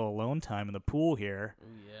get a little alone time in the pool here.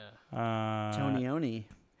 Oh, yeah. Tony-oni.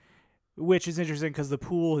 Which is interesting because the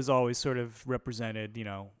pool has always sort of represented,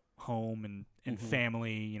 home and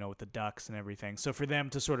family, with the ducks and everything. So for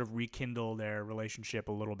them to sort of rekindle their relationship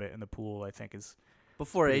a little bit in the pool, I think is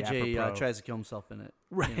before pretty AJ tries to kill himself in it.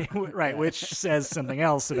 right, right, which says something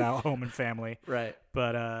else about home and family. Right.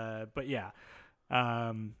 But yeah.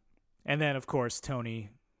 And then of course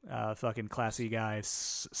Tony, fucking classy guy,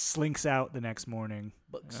 slinks out the next morning.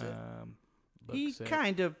 Books it. He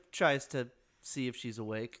kind of tries to see if she's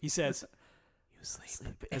awake. He says,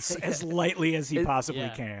 sleep as lightly as he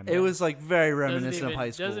possibly can. It was like very reminiscent of high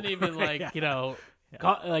school. Doesn't even like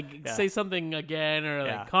say something again or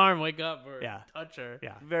like Carm, wake up or touch her.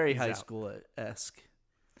 Yeah, very high school-esque.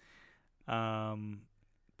 But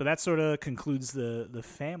that sort of concludes the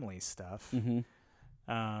family stuff.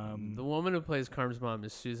 The woman who plays Carm's mom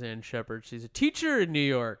is Suzanne Shepard. She's a teacher in New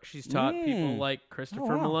York. She's taught people like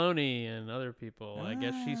Christopher Maloney and other people. I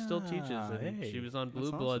guess she still teaches. I think she was on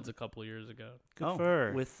Blue Bloods a couple years ago. Good for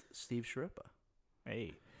her. With Steve Sharippa.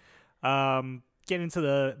 Hey. Get into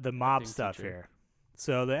the mob stuff here.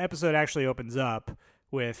 So the episode actually opens up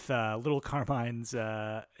with little Carmine's.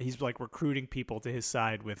 He's like recruiting people to his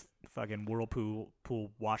side with fucking Whirlpool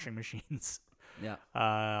washing machines. Yeah.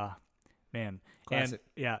 Man. Classic.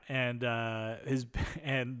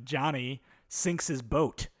 And Johnny sinks his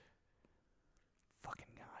boat. Fucking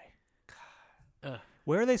guy.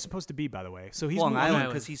 Where are they supposed to be, by the way? So he's Long Island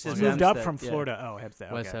because he says moved up Hempstead. from Florida. Oh, Hempstead.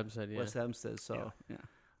 Okay. West Hempstead, yeah. West Hempstead. So yeah.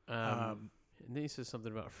 And then he says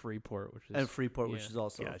something about Freeport, which is which is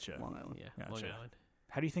also Gotcha. Long Island. Yeah, Gotcha. Long Island.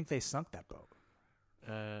 How do you think they sunk that boat?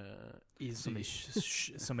 Easy.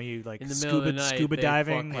 Somebody like in the middle of the night, scuba they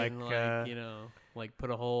diving, fucking, like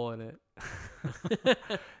put a hole in it.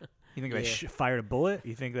 You think they fired a bullet?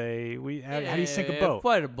 You think how do you sink a boat?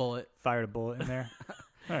 Fired a bullet. Fired a bullet in there.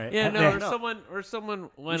 All right. Yeah, or someone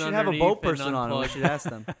went. We should have a boat person on it. We should ask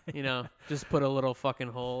them. Just put a little fucking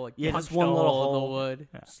hole. Like just one little hole in the wood.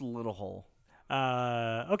 Yeah. Just a little hole.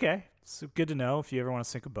 Okay. So good to know if you ever want to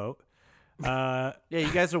sink a boat. Yeah,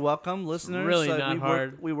 you guys are welcome, listeners. Really not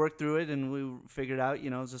hard. We worked through it and we figured out,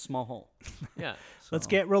 it's a small hole. Yeah. Let's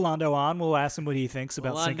get Rolando on. We'll ask him what he thinks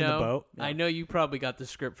about sinking the boat. I know you probably got the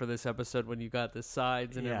script for this episode when you got the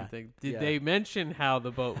sides and everything. Did they mention how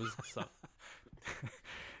the boat was sunk?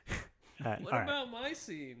 What about my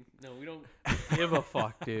scene? No, we don't give a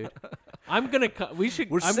fuck, dude. I'm gonna. We're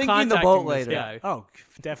sinking the boat later. Guy. Oh,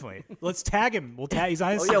 definitely. Let's tag him. We'll tag. He's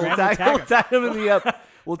on Instagram. We'll tag him in the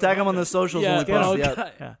We'll tag him on the socials when we post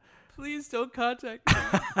the app. Please don't contact me.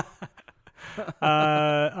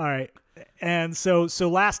 All right. And so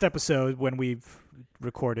last episode when we've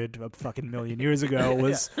recorded a fucking million years ago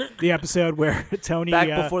was the episode where Tony back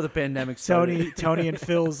before the pandemic started. Tony and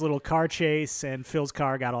Phil's little car chase, and Phil's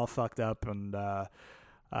car got all fucked up, and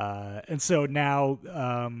so now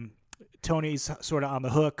Tony's sort of on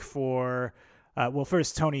the hook for.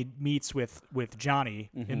 First Tony meets with Johnny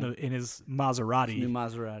in his Maserati. New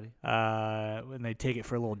Maserati. And they take it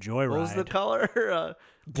for a little joyride. What was the color?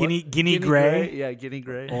 Guinea gray. Yeah, guinea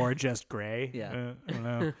gray. Or just gray. Yeah. I don't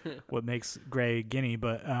know what makes gray guinea,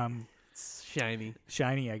 but it's shiny.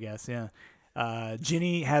 Shiny, I guess. Yeah.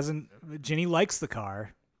 Ginny likes the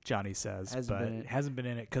car. Johnny says, hasn't been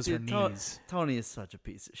in it because her knees. Tony is such a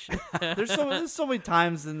piece of shit. There's so many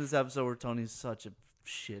times in this episode where Tony's such a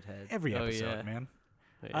shithead. Every episode, man.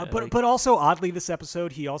 Yeah, but also oddly, this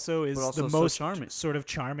episode he also is the most charming. Sort of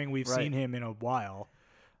charming we've seen him in a while.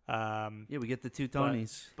 We get the two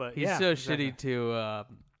Tonys, but he's so shitty to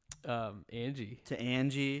Angie. To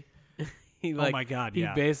Angie, he oh my god, he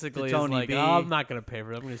basically is like, I'm not gonna pay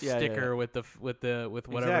for it. I'm gonna stick her with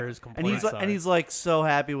whatever his complaints are. And he's like so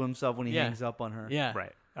happy with himself when he hangs up on her. Yeah,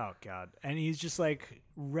 right. Oh god, and he's just like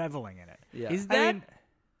reveling in it. Yeah, is that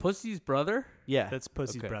Pussy's brother? Yeah, that's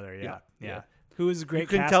Pussy's brother. Yeah. Who is a great. You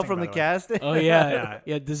couldn't tell from the casting. Oh yeah.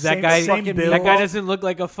 Does that guy? That guy doesn't look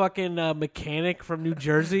like a fucking mechanic from New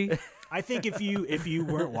Jersey. I think if you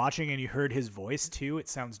weren't watching and you heard his voice too, it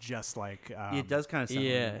sounds just like. It does kind of sound.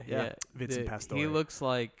 Yeah. Vincent Pastore. He looks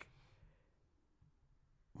like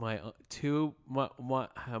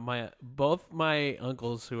both my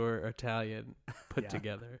uncles who are Italian put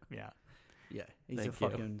together. Yeah. Yeah, he's Thank a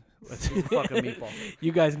fucking meatball.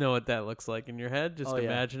 You guys know what that looks like in your head. Just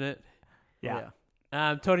imagine it. Yeah.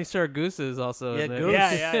 Tony Saragusa is also in Goose.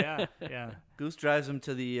 there. Yeah. Goose drives him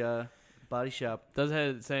to the body shop.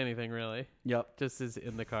 Doesn't say anything really. Yep. Just is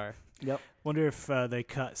in the car. Yep. Wonder if they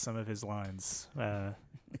cut some of his lines. Yeah.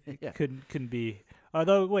 Couldn't be.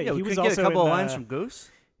 Although wait, Yeah, he we was could also get a couple in, of lines from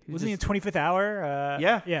Goose. Wasn't he in 25th Hour?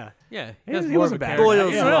 Yeah. Yeah. Yeah. He was- he more wasn't of a bad. character.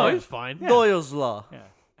 Doyle's No, Law. he was fine. Yeah. Doyle's Law. Yeah.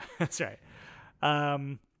 That's right.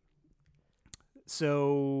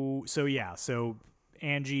 So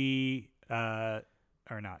Angie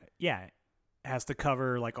has to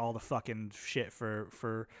cover like all the fucking shit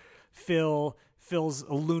for Phil. Phil's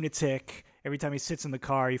a lunatic. Every time he sits in the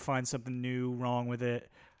car, he finds something new wrong with it.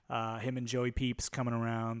 Him and Joey Peeps coming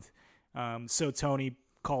around. So Tony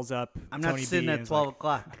calls up. I'm Tony not sitting B at and is 12 like,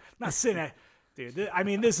 o'clock. Not sitting at. Dude,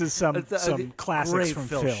 this is some classics great from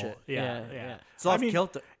Phil Phil. shit. Yeah. It's off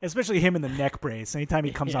kilter. Especially him in the neck brace. Anytime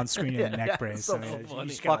he comes on screen in the neck brace, so I mean, funny. you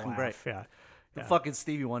just gotta Fucking laugh. great. Yeah. The fucking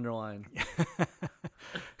Stevie Wonder line.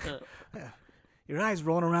 Your eyes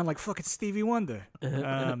rolling around like fucking Stevie Wonder.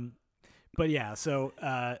 But yeah, so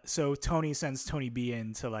Tony sends Tony B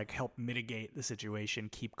in to like help mitigate the situation,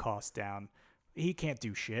 keep costs down. He can't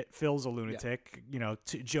do shit. Phil's a lunatic. You know,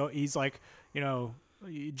 Joe. He's like, you know,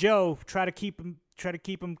 Joe, try to keep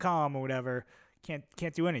him calm or whatever.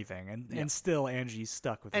 Can't do anything, and still Angie's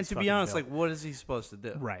stuck with. And this to be fucking honest, Bill. like, what is he supposed to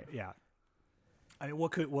do? Right? Yeah. I mean,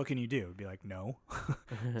 what can you do? Be like, no.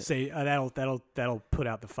 Say that'll put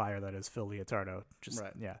out the fire that is Phil Leotardo. Just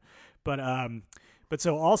Right. Yeah. But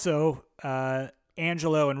so also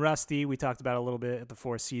Angelo and Rusty, we talked about a little bit at the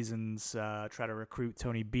Four Seasons. Try to recruit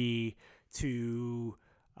Tony B to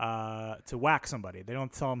whack somebody. They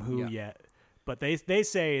don't tell him who yet, but they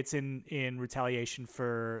say it's in retaliation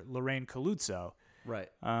for Lorraine Caluzzo. Right.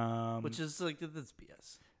 Which is like, that's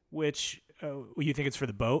BS. Which you think it's for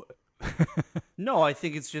the boat? No, I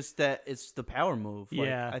think it's just that it's the power move. Like,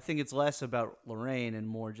 Yeah. I think it's less about Lorraine and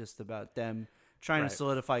more just about them trying to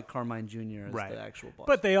solidify Carmine Jr. as the actual boss.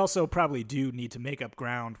 But they also probably do need to make up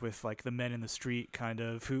ground with like the men in the street, kind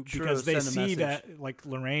of, because they see that like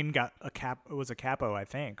Lorraine got a capo, I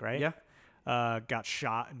think, right? Yeah. Got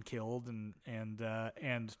shot and killed,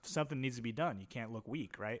 and something needs to be done. You can't look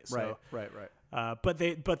weak, right? So, right. But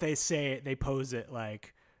they pose it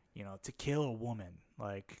like, you know, to kill a woman,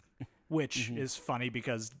 like, which is funny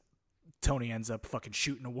because Tony ends up fucking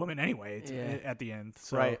shooting a woman anyway at the end.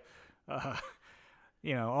 So, right.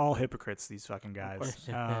 You know, all hypocrites, these fucking guys.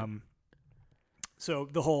 So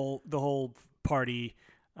the whole party,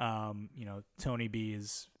 you know, Tony B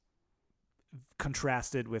is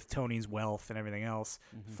contrasted with Tony's wealth and everything else.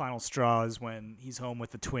 Final straw is when he's home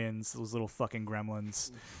with the twins, those little fucking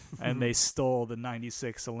gremlins, and they stole the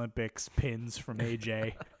 96 Olympics pins from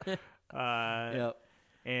AJ. Yep.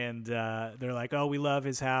 And they're like, oh, we love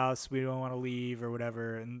his house, we don't want to leave or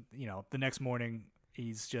whatever. And, you know, the next morning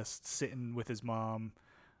he's just sitting with his mom,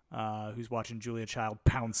 who's watching Julia Child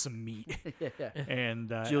pound some meat.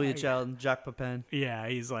 And Julia Child and Jacques Pepin. Yeah,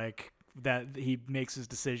 he's like, that he makes his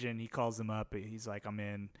decision. He calls them up. He's like, I'm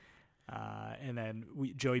in. And then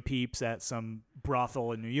Joey Peeps at some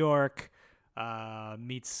brothel in New York,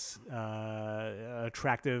 meets an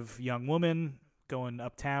attractive young woman going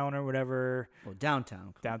uptown or whatever. Well,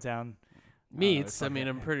 downtown. Meets. I mean,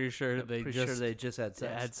 I'm pretty sure they just had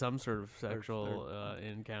sex. Had some sort of sexual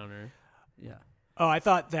encounter. Yeah. Oh, I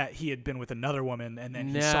thought that he had been with another woman, and then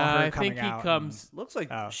he saw her coming out. I think he comes. Looks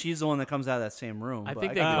like she's the one that comes out of that same room. I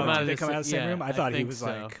think They come out of the same room. I thought he was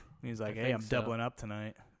so. like, hey, I'm doubling up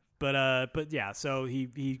tonight. But yeah, so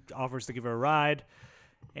he offers to give her a ride,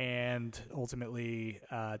 and ultimately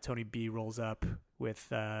Tony B rolls up with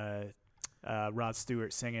Rod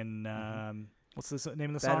Stewart singing. What's the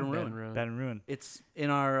name of the Bad song? and Ruin. Ruin. It's in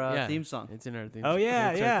our theme song. It's in our theme. Oh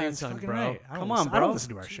yeah, it's yeah. Our theme It's song, fucking bro. right. Come on, bro. I don't listen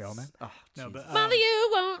to our show, man. Oh, No, but Mother, you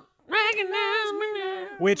won't recognize me now.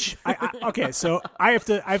 which okay, so I have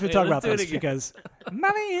to talk about let's do it this again. because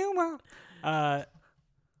Mother, you won't. I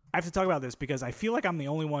have to talk about this because I feel like I'm the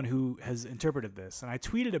only one who has interpreted this, and I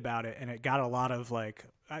tweeted about it, and it got a lot of like.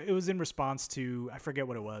 It was in response to, I forget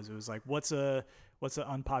what it was. It was like, what's an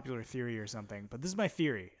unpopular theory or something. But this is my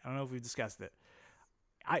theory. I don't know if we've discussed it.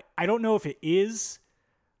 I don't know if it is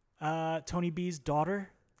Tony B's daughter,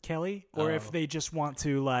 Kelly, or if they just want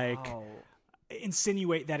to like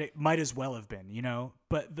insinuate that it might as well have been, you know.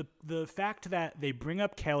 But the fact that they bring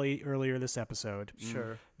up Kelly earlier this episode,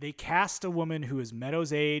 sure, they cast a woman who is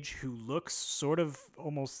Meadow's age, who looks sort of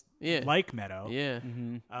almost like Meadow,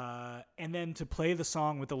 and then to play the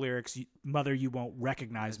song with the lyrics, "Mother, you won't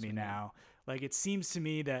recognize me now." Like, it seems to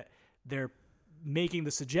me that they're making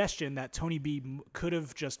the suggestion that Tony B could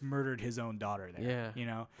have just murdered his own daughter there, you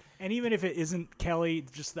know. And even if it isn't Kelly,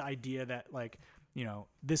 just the idea that, like, you know,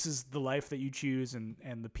 this is the life that you choose, and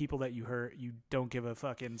the people that you hurt, you don't give a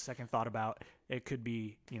fucking second thought about. It could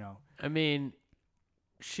be, you know. I mean,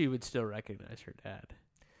 she would still recognize her dad.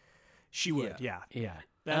 She would, yeah.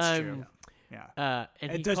 That's true. Yeah.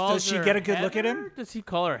 And does she get a good look at him? Does he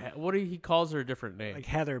call her? What do he calls her a different name? Like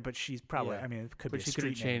Heather, but she's probably. I mean, it could be. But she could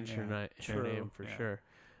have changed her name for sure.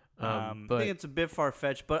 But I think it's a bit far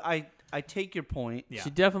fetched, but I take your point. She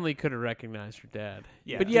definitely could have recognized her dad.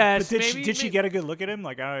 Yeah, but yes, did she get a good look at him?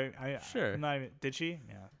 Like, sure. Did she?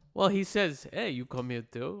 Yeah. Well, he says, "Hey, you call me a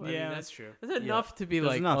too." That's true. That's enough to be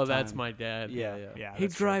like, "Oh, that's my dad." Yeah. Hey,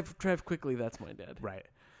 drive quickly. That's my dad. Right.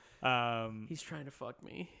 He's trying to fuck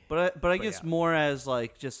me. But I guess more as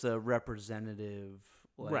like just a representative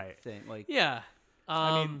thing. Like I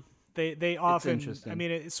mean, they often. Interesting. I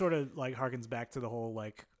mean, it sort of like harkens back to the whole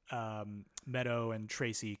like Meadow and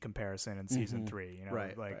Tracy comparison in season 3. You know,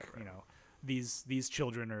 you know, these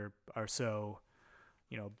children are so,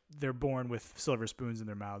 you know, they're born with silver spoons in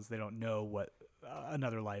their mouths. They don't know what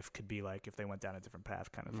another life could be like if they went down a different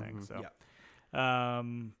path, kind of thing. So.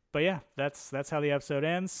 But yeah, that's how the episode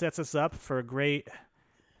ends. Sets us up for a great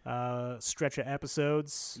stretch of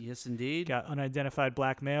episodes. Yes, indeed. Got Unidentified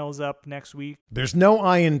Black Males up next week. There's no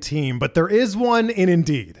I in team, but there is one in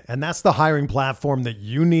Indeed, and that's the hiring platform that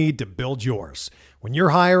you need to build yours. When you're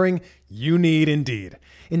hiring, you need Indeed.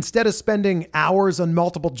 Instead of spending hours on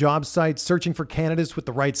multiple job sites searching for candidates with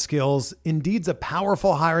the right skills, Indeed's a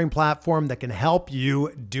powerful hiring platform that can help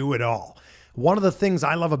you do it all. One of the things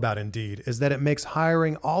I love about Indeed is that it makes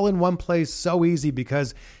hiring all in one place so easy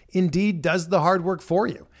because Indeed does the hard work for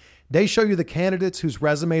you. They show you the candidates whose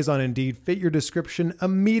resumes on Indeed fit your description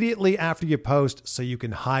immediately after you post so you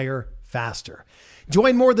can hire faster.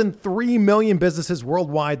 Join more than 3 million businesses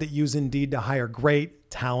worldwide that use Indeed to hire great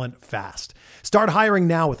talent fast. Start hiring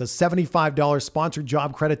now with a $75 sponsored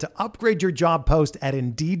job credit to upgrade your job post at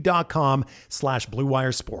Indeed.com/Blue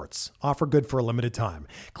Wire Sports. Offer good for a limited time.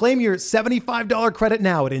 Claim your $75 credit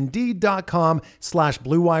now at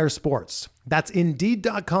Indeed.com/Blue Wire Sports. That's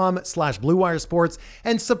Indeed.com/Blue Wire Sports,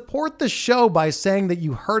 and support the show by saying that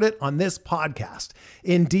you heard it on this podcast.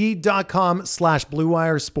 Indeed.com/Blue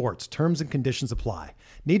Wire Sports. Terms and conditions apply.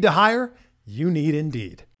 Need to hire? You need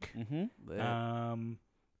Indeed.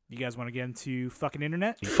 You guys want to get into fucking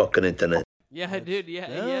internet? Fucking internet. Yeah, dude.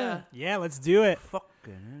 Yeah. Yeah, let's do it.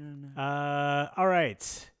 Fucking. All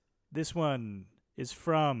right. This one is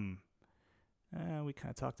from. We kind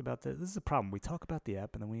of talked about this. This is the problem. We talk about the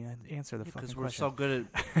app and then we answer the fucking question. Because we're so good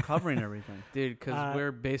at covering everything. Dude, because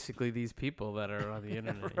we're basically these people that are on the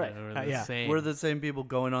internet. Right. You know, we're the same. We're the same people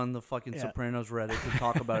going on the fucking Sopranos Reddit to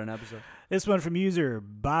talk about an episode. This one from user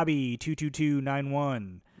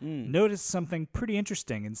Bobby22291. Noticed something pretty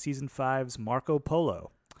interesting in season 5's Marco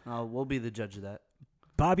Polo. We'll be the judge of that.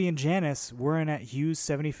 Bobby and Janice weren't at Hugh's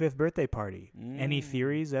 75th birthday party. Any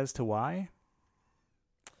theories as to why?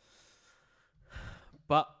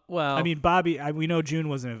 But I mean, Bobby. We know June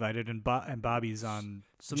wasn't invited, and Bobby's on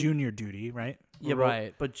junior duty, right? Yeah,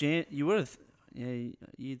 right. But you would have.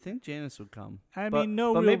 You'd think Janice would come. I mean,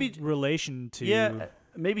 no real maybe, relation to. Yeah,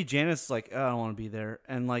 maybe Janice like, I don't want to be there,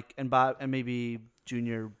 and maybe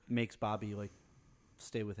Junior makes Bobby like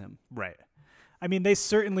stay with him. Right. I mean, they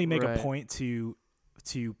certainly make a point to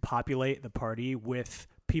populate the party with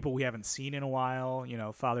people we haven't seen in a while. You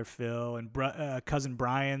know, Father Phil and cousin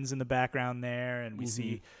Brian's in the background there, and we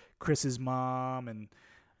see Chris's mom, and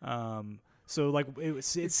so like it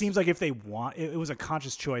seems like if they want, it was a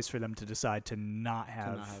conscious choice for them to decide to not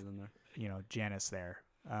have them there. You know, Janice there.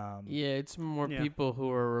 It's more people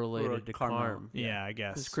who are related to Carm. Yeah, I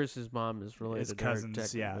guess. Because Chris's mom is related His to her,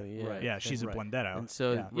 cousins. Yeah, she's a Blendetto. And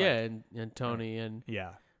so and Tony and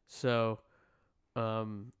so.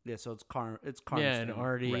 So it's Carm. It's Carm. Yeah, and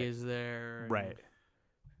Artie is there. Right.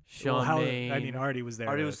 Sean I mean, Artie was there.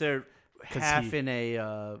 Artie was there half in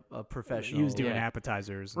a professional. He was doing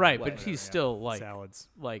appetizers. Right, but he's still like salads.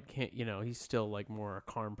 Like, you know, he's still like more a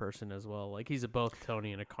Carm person as well. Like he's both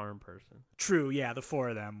Tony and a Carm person. True. Yeah, the four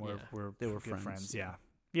of them were they were good friends. Yeah.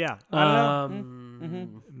 Yeah, I don't know.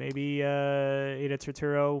 Mm-hmm. Maybe Ada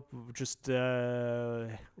Turturro just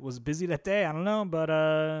was busy that day. I don't know, but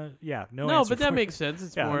yeah, no. No, answer but that for makes sense.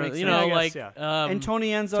 It's Yeah, more, makes you sense. know, Yeah, I like guess, And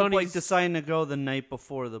Tony ends up like Tony's- deciding to go the night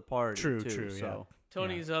before the party. True, too, true, So.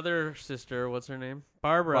 Tony's other sister, what's her name?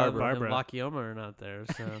 Barbara. Barbara. And Lakioma are not there.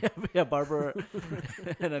 So Yeah, Barbara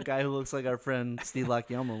and a guy who looks like our friend Steve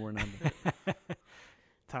Lakioma were not there.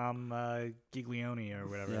 Tom Giglione or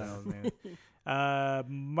whatever. Yeah. the hell his name.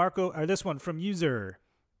 Marco, or this one from user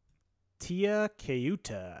Tia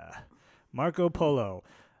Keuta. Marco Polo.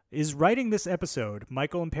 Is writing this episode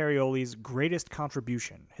Michael Imperioli's greatest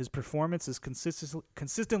contribution? His performance is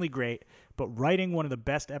consistently great, but writing one of the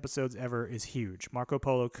best episodes ever is huge. Marco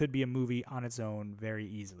Polo could be a movie on its own very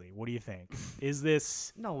easily. What do you think? Is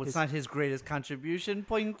this... No, it's not his greatest contribution.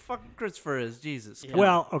 Playing fucking Christopher is Jesus. Yeah. Come on.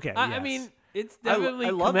 Well, okay. I yes. mean, it's I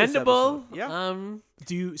definitely love this commendable. episode. Yeah.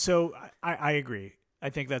 Do you... So, I agree. I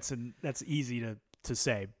think that's easy to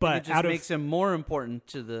say. But it just makes him more important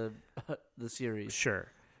to the series.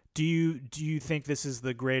 Sure. Do you think this is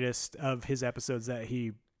the greatest of his episodes that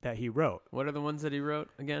he wrote? What are the ones that he wrote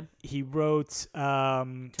again? He wrote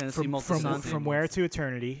Tennessee Multisun. from Where to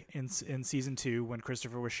Eternity in season 2 when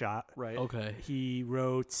Christopher was shot. Right. Okay. He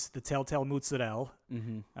wrote The Telltale Mozzarella,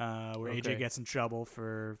 Mm-hmm. where Okay. AJ gets in trouble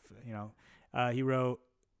for he wrote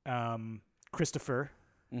Christopher,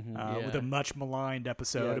 Mm-hmm. with a much maligned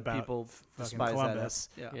episode about people fucking despise Columbus.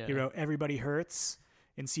 that. Yeah. Yeah. He wrote Everybody Hurts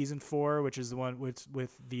in season 4, which is the one with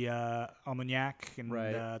the Almanac and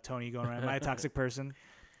Right. Tony going around. Am I a toxic person?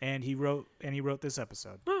 And he wrote this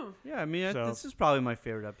episode. Yeah, I mean, So- this is probably my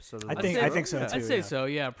favorite episode. Of I the think series. so Yeah. too. I'd say yeah. so.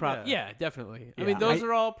 Yeah. Yeah. Yeah, definitely. I Yeah. mean, those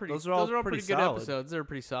are all pretty. those are all pretty pretty good solid. episodes. They're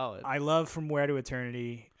pretty solid. I love From Where to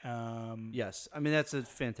Eternity. Yes, I mean that's a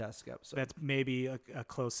fantastic episode. That's maybe a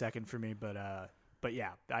close second for me, but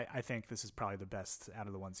yeah, I think this is probably the best out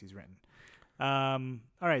of the ones he's written.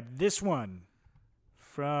 All right, this one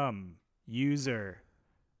from user.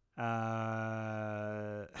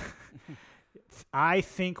 I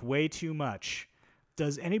think way too much.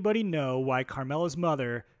 Does anybody know why Carmela's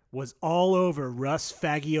mother was all over Russ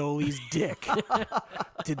Fagioli's dick?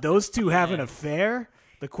 Did those two have an affair?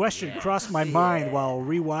 The question crossed my mind while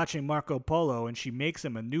rewatching Marco Polo, and she makes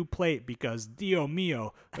him a new plate because, Dio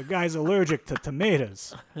mio, the guy's allergic to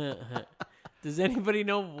tomatoes. Does anybody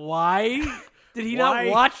know why? Did he Why?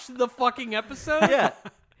 not watch the fucking episode? yeah.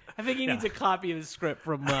 I think he needs a copy of the script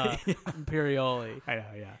from Imperioli. I know,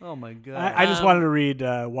 yeah. Oh my god. I just wanted to read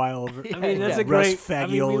while I mean, that's a Russ great. I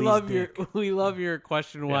mean, Fagioli's we love your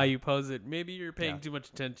question why Yeah. you pose it. Maybe you're paying Yeah. too much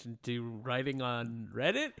attention to writing on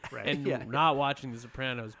Reddit Right. and Yeah. not watching The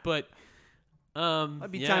Sopranos. But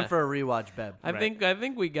Might be yeah. time for a rewatch, Beb. I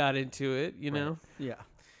think we got into it. You know. Yeah.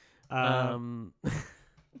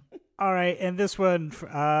 All right, and this one,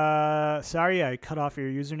 sorry I cut off your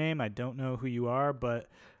username. I don't know who you are, but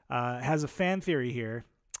has a fan theory here.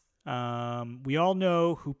 We all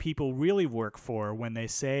know who people really work for when they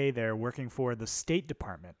say they're working for the State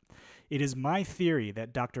Department. It is my theory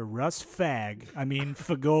that Dr. Russ Fagoli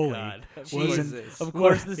God. was in, Jesus. Of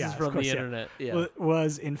course, this yeah, is of from course, the yeah. internet. Yeah.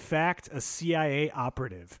 was in fact a CIA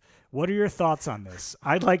operative. What are your thoughts on this?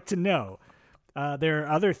 I'd like to know. There are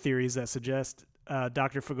other theories that suggest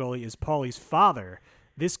Dr. Fagoli is Paulie's father.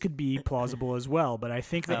 This could be plausible as well, but I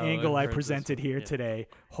think the angle I've I heard presented this one, here yeah. today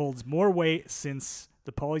holds more weight since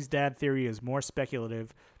the Paulie's dad theory is more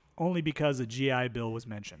speculative, only because a GI Bill was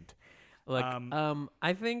mentioned. Look,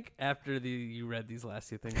 I think after you read these last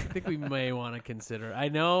two things, I think we may want to consider. I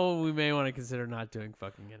know we may want to consider not doing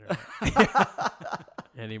fucking internet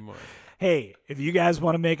anymore. Hey, if you guys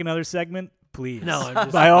want to make another segment, please. No, I'm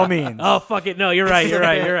just by all means. Oh fuck it! No, you're right. You're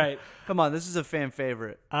right. You're right. Come on, this is a fan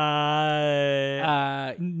favorite.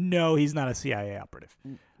 No, he's not a CIA operative.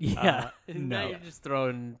 Yeah. no. Now you're just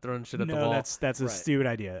throwing shit at the No, wall. that's a Right. stupid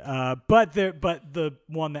idea. But the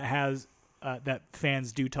one that has that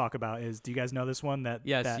fans do talk about is. Do you guys know this one?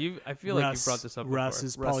 Yes, that I feel like you brought this up. Russ before.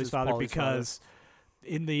 is Russ Paulie's is father Paulie's because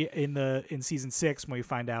in season 6 when we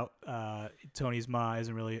find out Tony's ma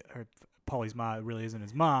isn't really, or Paulie's ma really isn't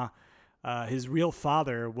his ma. His real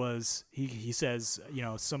father was he says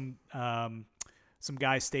some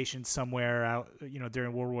guy stationed somewhere out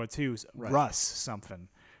during World War II, Right. Russ something.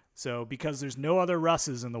 So because there's no other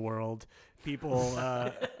Russes in the world, people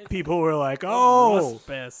were like, oh, Russ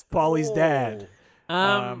best. Paulie's dad.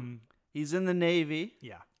 He's in the Navy.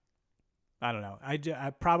 Yeah. I don't know.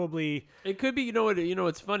 I probably It could be. You know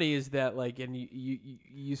what's funny is that like, and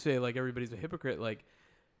you say like everybody's a hypocrite. Like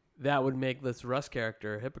that would make this Russ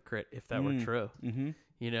character a hypocrite if that were true. Mm-hmm.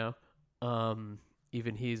 You know,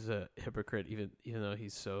 even he's a hypocrite, even though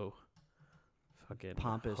he's so fucking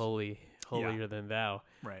pompous, holier than thou.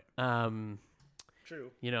 Right.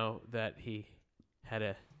 True. You know that he had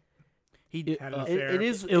a had an affair. it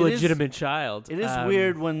is illegitimate child. It is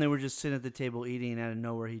weird when they were just sitting at the table eating, and out of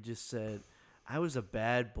nowhere he just said, "I was a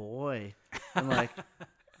bad boy." I'm like,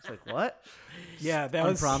 it's like what? Yeah, that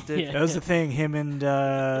unprompted. That was the thing. Him and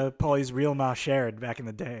Paulie's real ma shared back in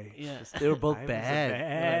the day. Yes, they were both I bad. Was a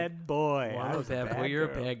bad boy. Well, I was a bad boy. You're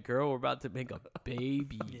girl. a bad girl. We're about to make a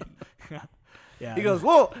baby. Yeah. He goes,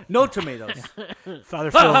 "Whoa, no tomatoes." Father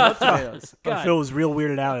Phil. No tomatoes. Father Phil was real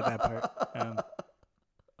weirded out at that part.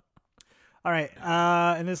 All right,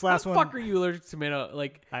 and this last How one. the fuck are you allergic to tomato?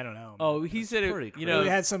 Like, I don't know. oh, he said it. Pretty You it know,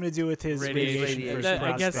 had something to do with his radiation. For That-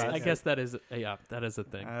 his prostate. I guess that is that is a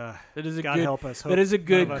thing. That is a God good. help us. That is a Hope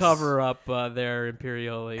good none of us- cover up there,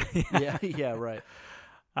 Imperioli. yeah, right.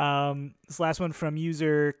 This last one from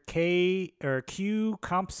user Q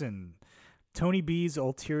Compson. Tony B's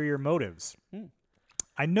ulterior motives.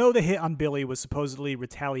 I know the hit on Billy was supposedly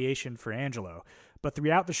retaliation for Angelo, but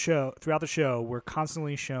throughout the show, we're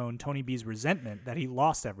constantly shown Tony B's resentment that he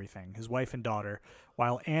lost everything, his wife and daughter,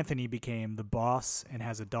 while Anthony became the boss and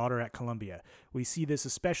has a daughter at Columbia. We see this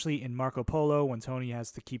especially in Marco Polo when Tony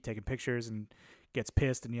has to keep taking pictures and gets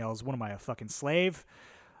pissed and yells, "What am I, a fucking slave?"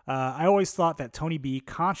 I always thought that Tony B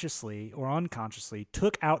consciously or unconsciously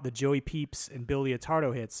took out the Joey Peeps and Bill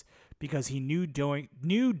Leotardo hits because he knew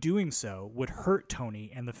doing so would hurt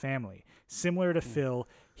Tony and the family. Similar to Phil,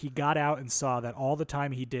 he got out and saw that all the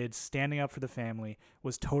time he did standing up for the family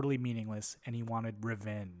was totally meaningless, and he wanted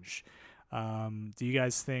revenge. Do you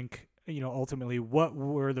guys think, ultimately, what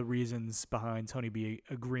were the reasons behind Tony B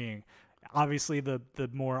agreeing? Obviously, the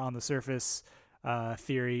more on the surface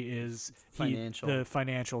theory is the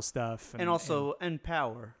financial stuff, And also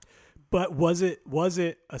power. But was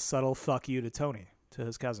it a subtle fuck you to Tony, to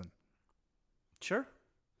his cousin? Sure.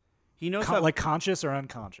 He knows like conscious or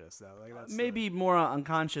unconscious though. Like that's maybe more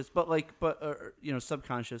unconscious, but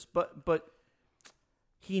subconscious. But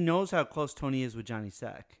he knows how close Tony is with Johnny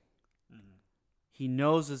Sack. He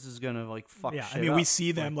knows this is gonna fuck. Yeah, shit I mean, we up.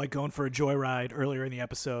 see them going for a joyride earlier in the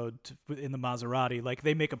episode in the Maserati. Like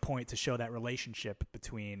they make a point to show that relationship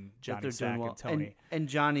between that Johnny they're Sack doing well. and Tony. And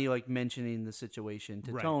Johnny mentioning the situation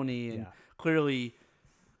to Right. Tony, and clearly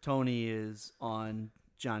Tony is on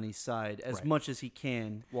Johnny's side as much as he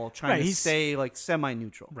can while trying to stay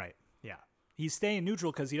semi-neutral. Right. Yeah. He's staying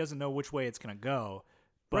neutral because he doesn't know which way it's going to go.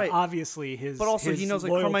 But obviously But also his he knows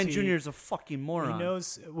loyalty, Carmine Jr. is a fucking moron. He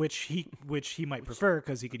knows which he might prefer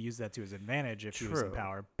because he could use that to his advantage if he was in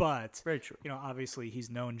power. But very true. Obviously he's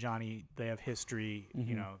known Johnny. They have history.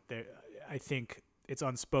 I think it's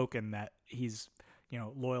unspoken that he's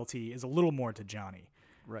loyalty is a little more to Johnny.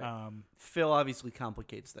 Right. Phil obviously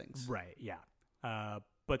complicates things. Right. Yeah.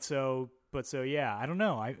 But so yeah. I don't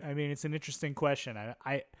know. I mean, it's an interesting question.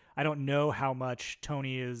 I don't know how much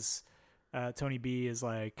Tony B is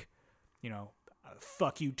like,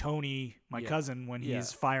 fuck you, Tony, my cousin, when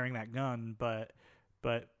he's firing that gun. But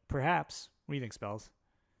perhaps. What do you think, Spells?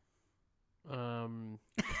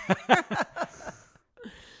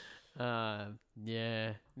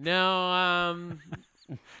 Yeah. No.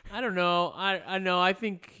 I don't know. I know. I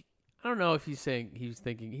don't know if he's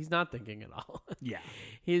thinking. He's not thinking at all. Yeah.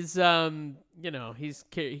 He's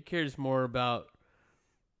he cares more about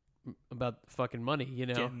fucking money,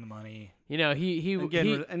 Getting the money.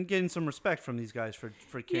 Getting some respect from these guys for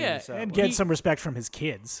carrying this out. And get some respect from his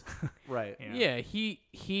kids. Right. Yeah,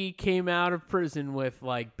 he came out of prison with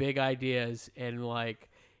big ideas, and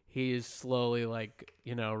he is slowly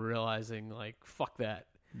realizing fuck that.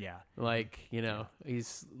 Yeah.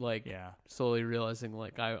 He's slowly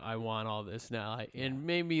realizing I want all this now, and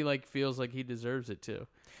maybe feels like he deserves it too,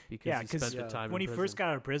 because he spent the time when in he first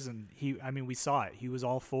got out of prison. We saw it. He was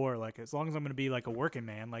all for as long as I'm going to be a working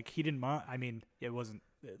man. He didn't mind. I mean, it wasn't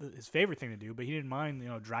his favorite thing to do, but he didn't mind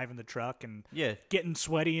driving the truck and getting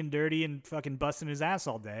sweaty and dirty and fucking busting his ass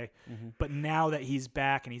all day. Mm-hmm. But now that he's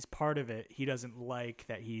back and he's part of it, he doesn't like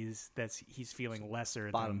that he's feeling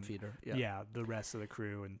lesser bottom than feeder. The rest of the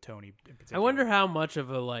crew and Tony in particular. I wonder how much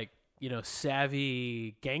of a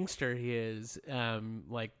savvy gangster he is.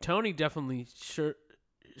 Tony definitely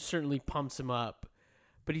certainly pumps him up,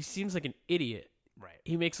 but he seems like an idiot. Right.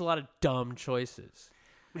 He makes a lot of dumb choices.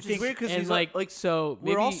 Which is weird because he's so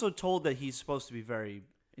we're also told that he's supposed to be very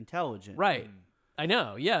intelligent. Right. I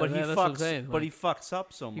know. Yeah. But that's what I'm saying. But he fucks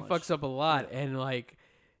up so much. He fucks up a lot, and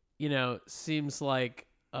seems like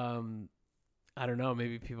I don't know.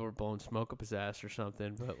 Maybe people are blowing smoke up his ass or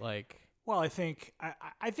something. But well, I think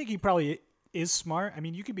he probably is smart. I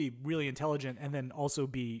mean, you can be really intelligent and then also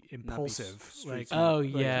be impulsive.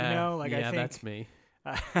 yeah, I think that's me.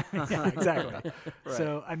 Yeah, exactly. Right.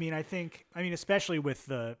 So, I mean, especially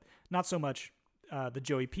with not so much the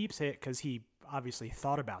Joey Peeps hit, because he obviously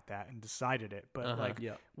thought about that and decided it. But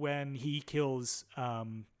when he kills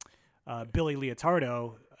Billy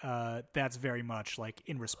Leotardo, that's very much like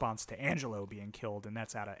in response to Angelo being killed, and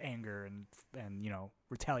that's out of anger and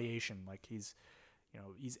retaliation. Like he's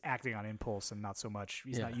acting on impulse and not so much.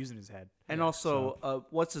 He's not using his head. And also,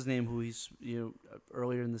 what's his name? Who he's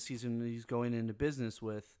earlier in the season he's going into business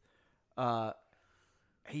with.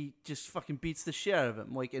 He just fucking beats the shit out of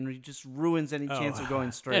him, and he just ruins any chance of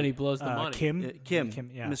going straight. And he blows the money. Kim,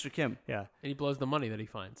 yeah. Mr. Kim. Yeah. And he blows the money that he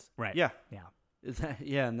finds. Right. Yeah. Yeah.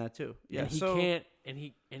 And that too. Yeah. And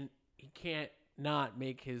he can't not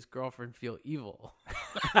make his girlfriend feel evil.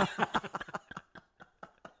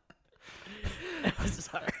 I'm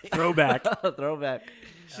sorry. Throwback.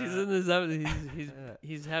 She's in this episode.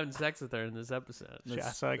 He's having sex with her in this episode.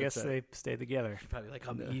 So I guess they stay together. She's probably like,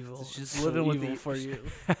 I'm evil. She's living with the for you.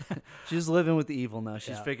 She's living with the evil now.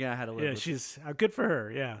 She's figuring out how to live. Yeah, with she's good for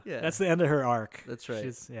her. Yeah, yeah. That's the end of her arc. That's right.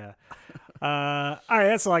 All right,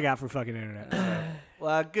 that's all I got for fucking internet.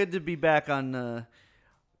 Well, good to be back on the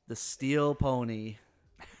steel pony,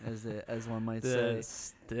 as one might say.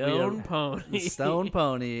 Stone pony. The stone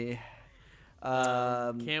pony.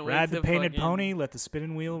 Can't wait ride to the painted fucking pony, let the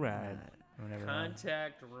spinning wheel ride.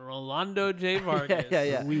 Contact Rolando J. Vargas.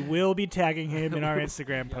 Yeah. We will be tagging him in our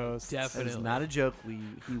Instagram posts. Definitely. That is not a joke.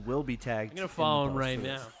 He will be tagged. I'm going to follow him right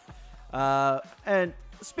now. And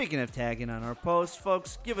speaking of tagging on our posts,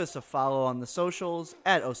 folks, give us a follow on the socials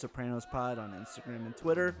at OSopranospod on Instagram and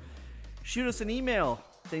Twitter. Shoot us an email.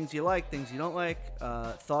 Things you like, things you don't like,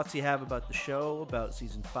 thoughts you have about the show, about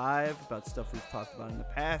season 5, about stuff we've talked about in the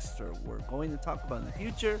past or we're going to talk about in the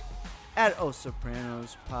future at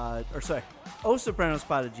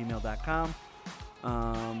osopranospod@gmail.com.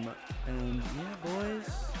 And yeah, boys,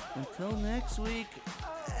 until next week.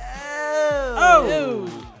 Oh!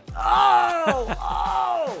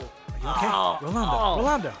 Okay,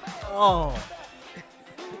 Rolando. Oh.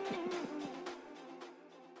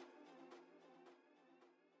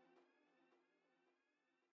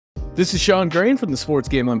 This is Sean Grain from the Sports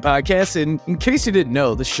Gambling Podcast, and in case you didn't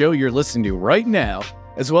know, the show you're listening to right now,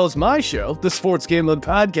 as well as my show, the Sports Gambling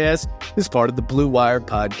Podcast, is part of the Blue Wire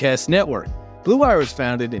Podcast Network. Blue Wire was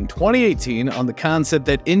founded in 2018 on the concept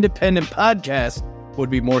that independent podcasts would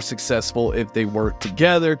be more successful if they worked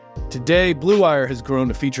together. Today, Blue Wire has grown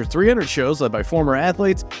to feature 300 shows led by former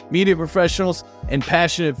athletes, media professionals, and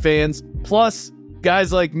passionate fans, plus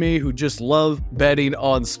guys like me who just love betting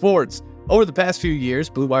on sports. Over the past few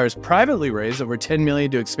years, Blue Wire's privately raised over $10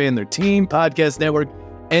 million to expand their team, podcast network,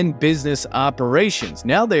 and business operations.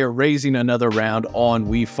 Now they are raising another round on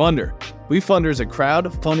WeFunder. WeFunder is a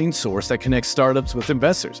crowdfunding source that connects startups with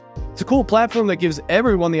investors. It's a cool platform that gives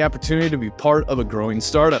everyone the opportunity to be part of a growing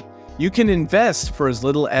startup. You can invest for as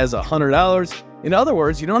little as $100. In other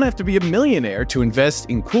words, you don't have to be a millionaire to invest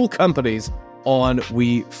in cool companies on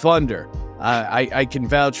WeFunder. I can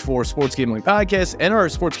vouch for Sports Gambling Podcast and our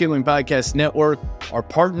Sports Gambling Podcast Network. Our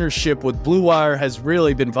partnership with Blue Wire has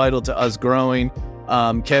really been vital to us growing.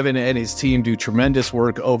 Kevin and his team do tremendous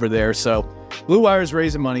work over there. So Blue Wire is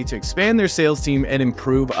raising money to expand their sales team and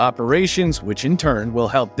improve operations, which in turn will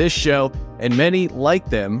help this show and many like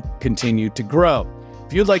them continue to grow.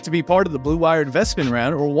 If you'd like to be part of the Blue Wire investment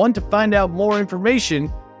round or want to find out more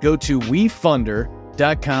information, go to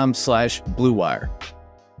wefunder.com/Blue Wire.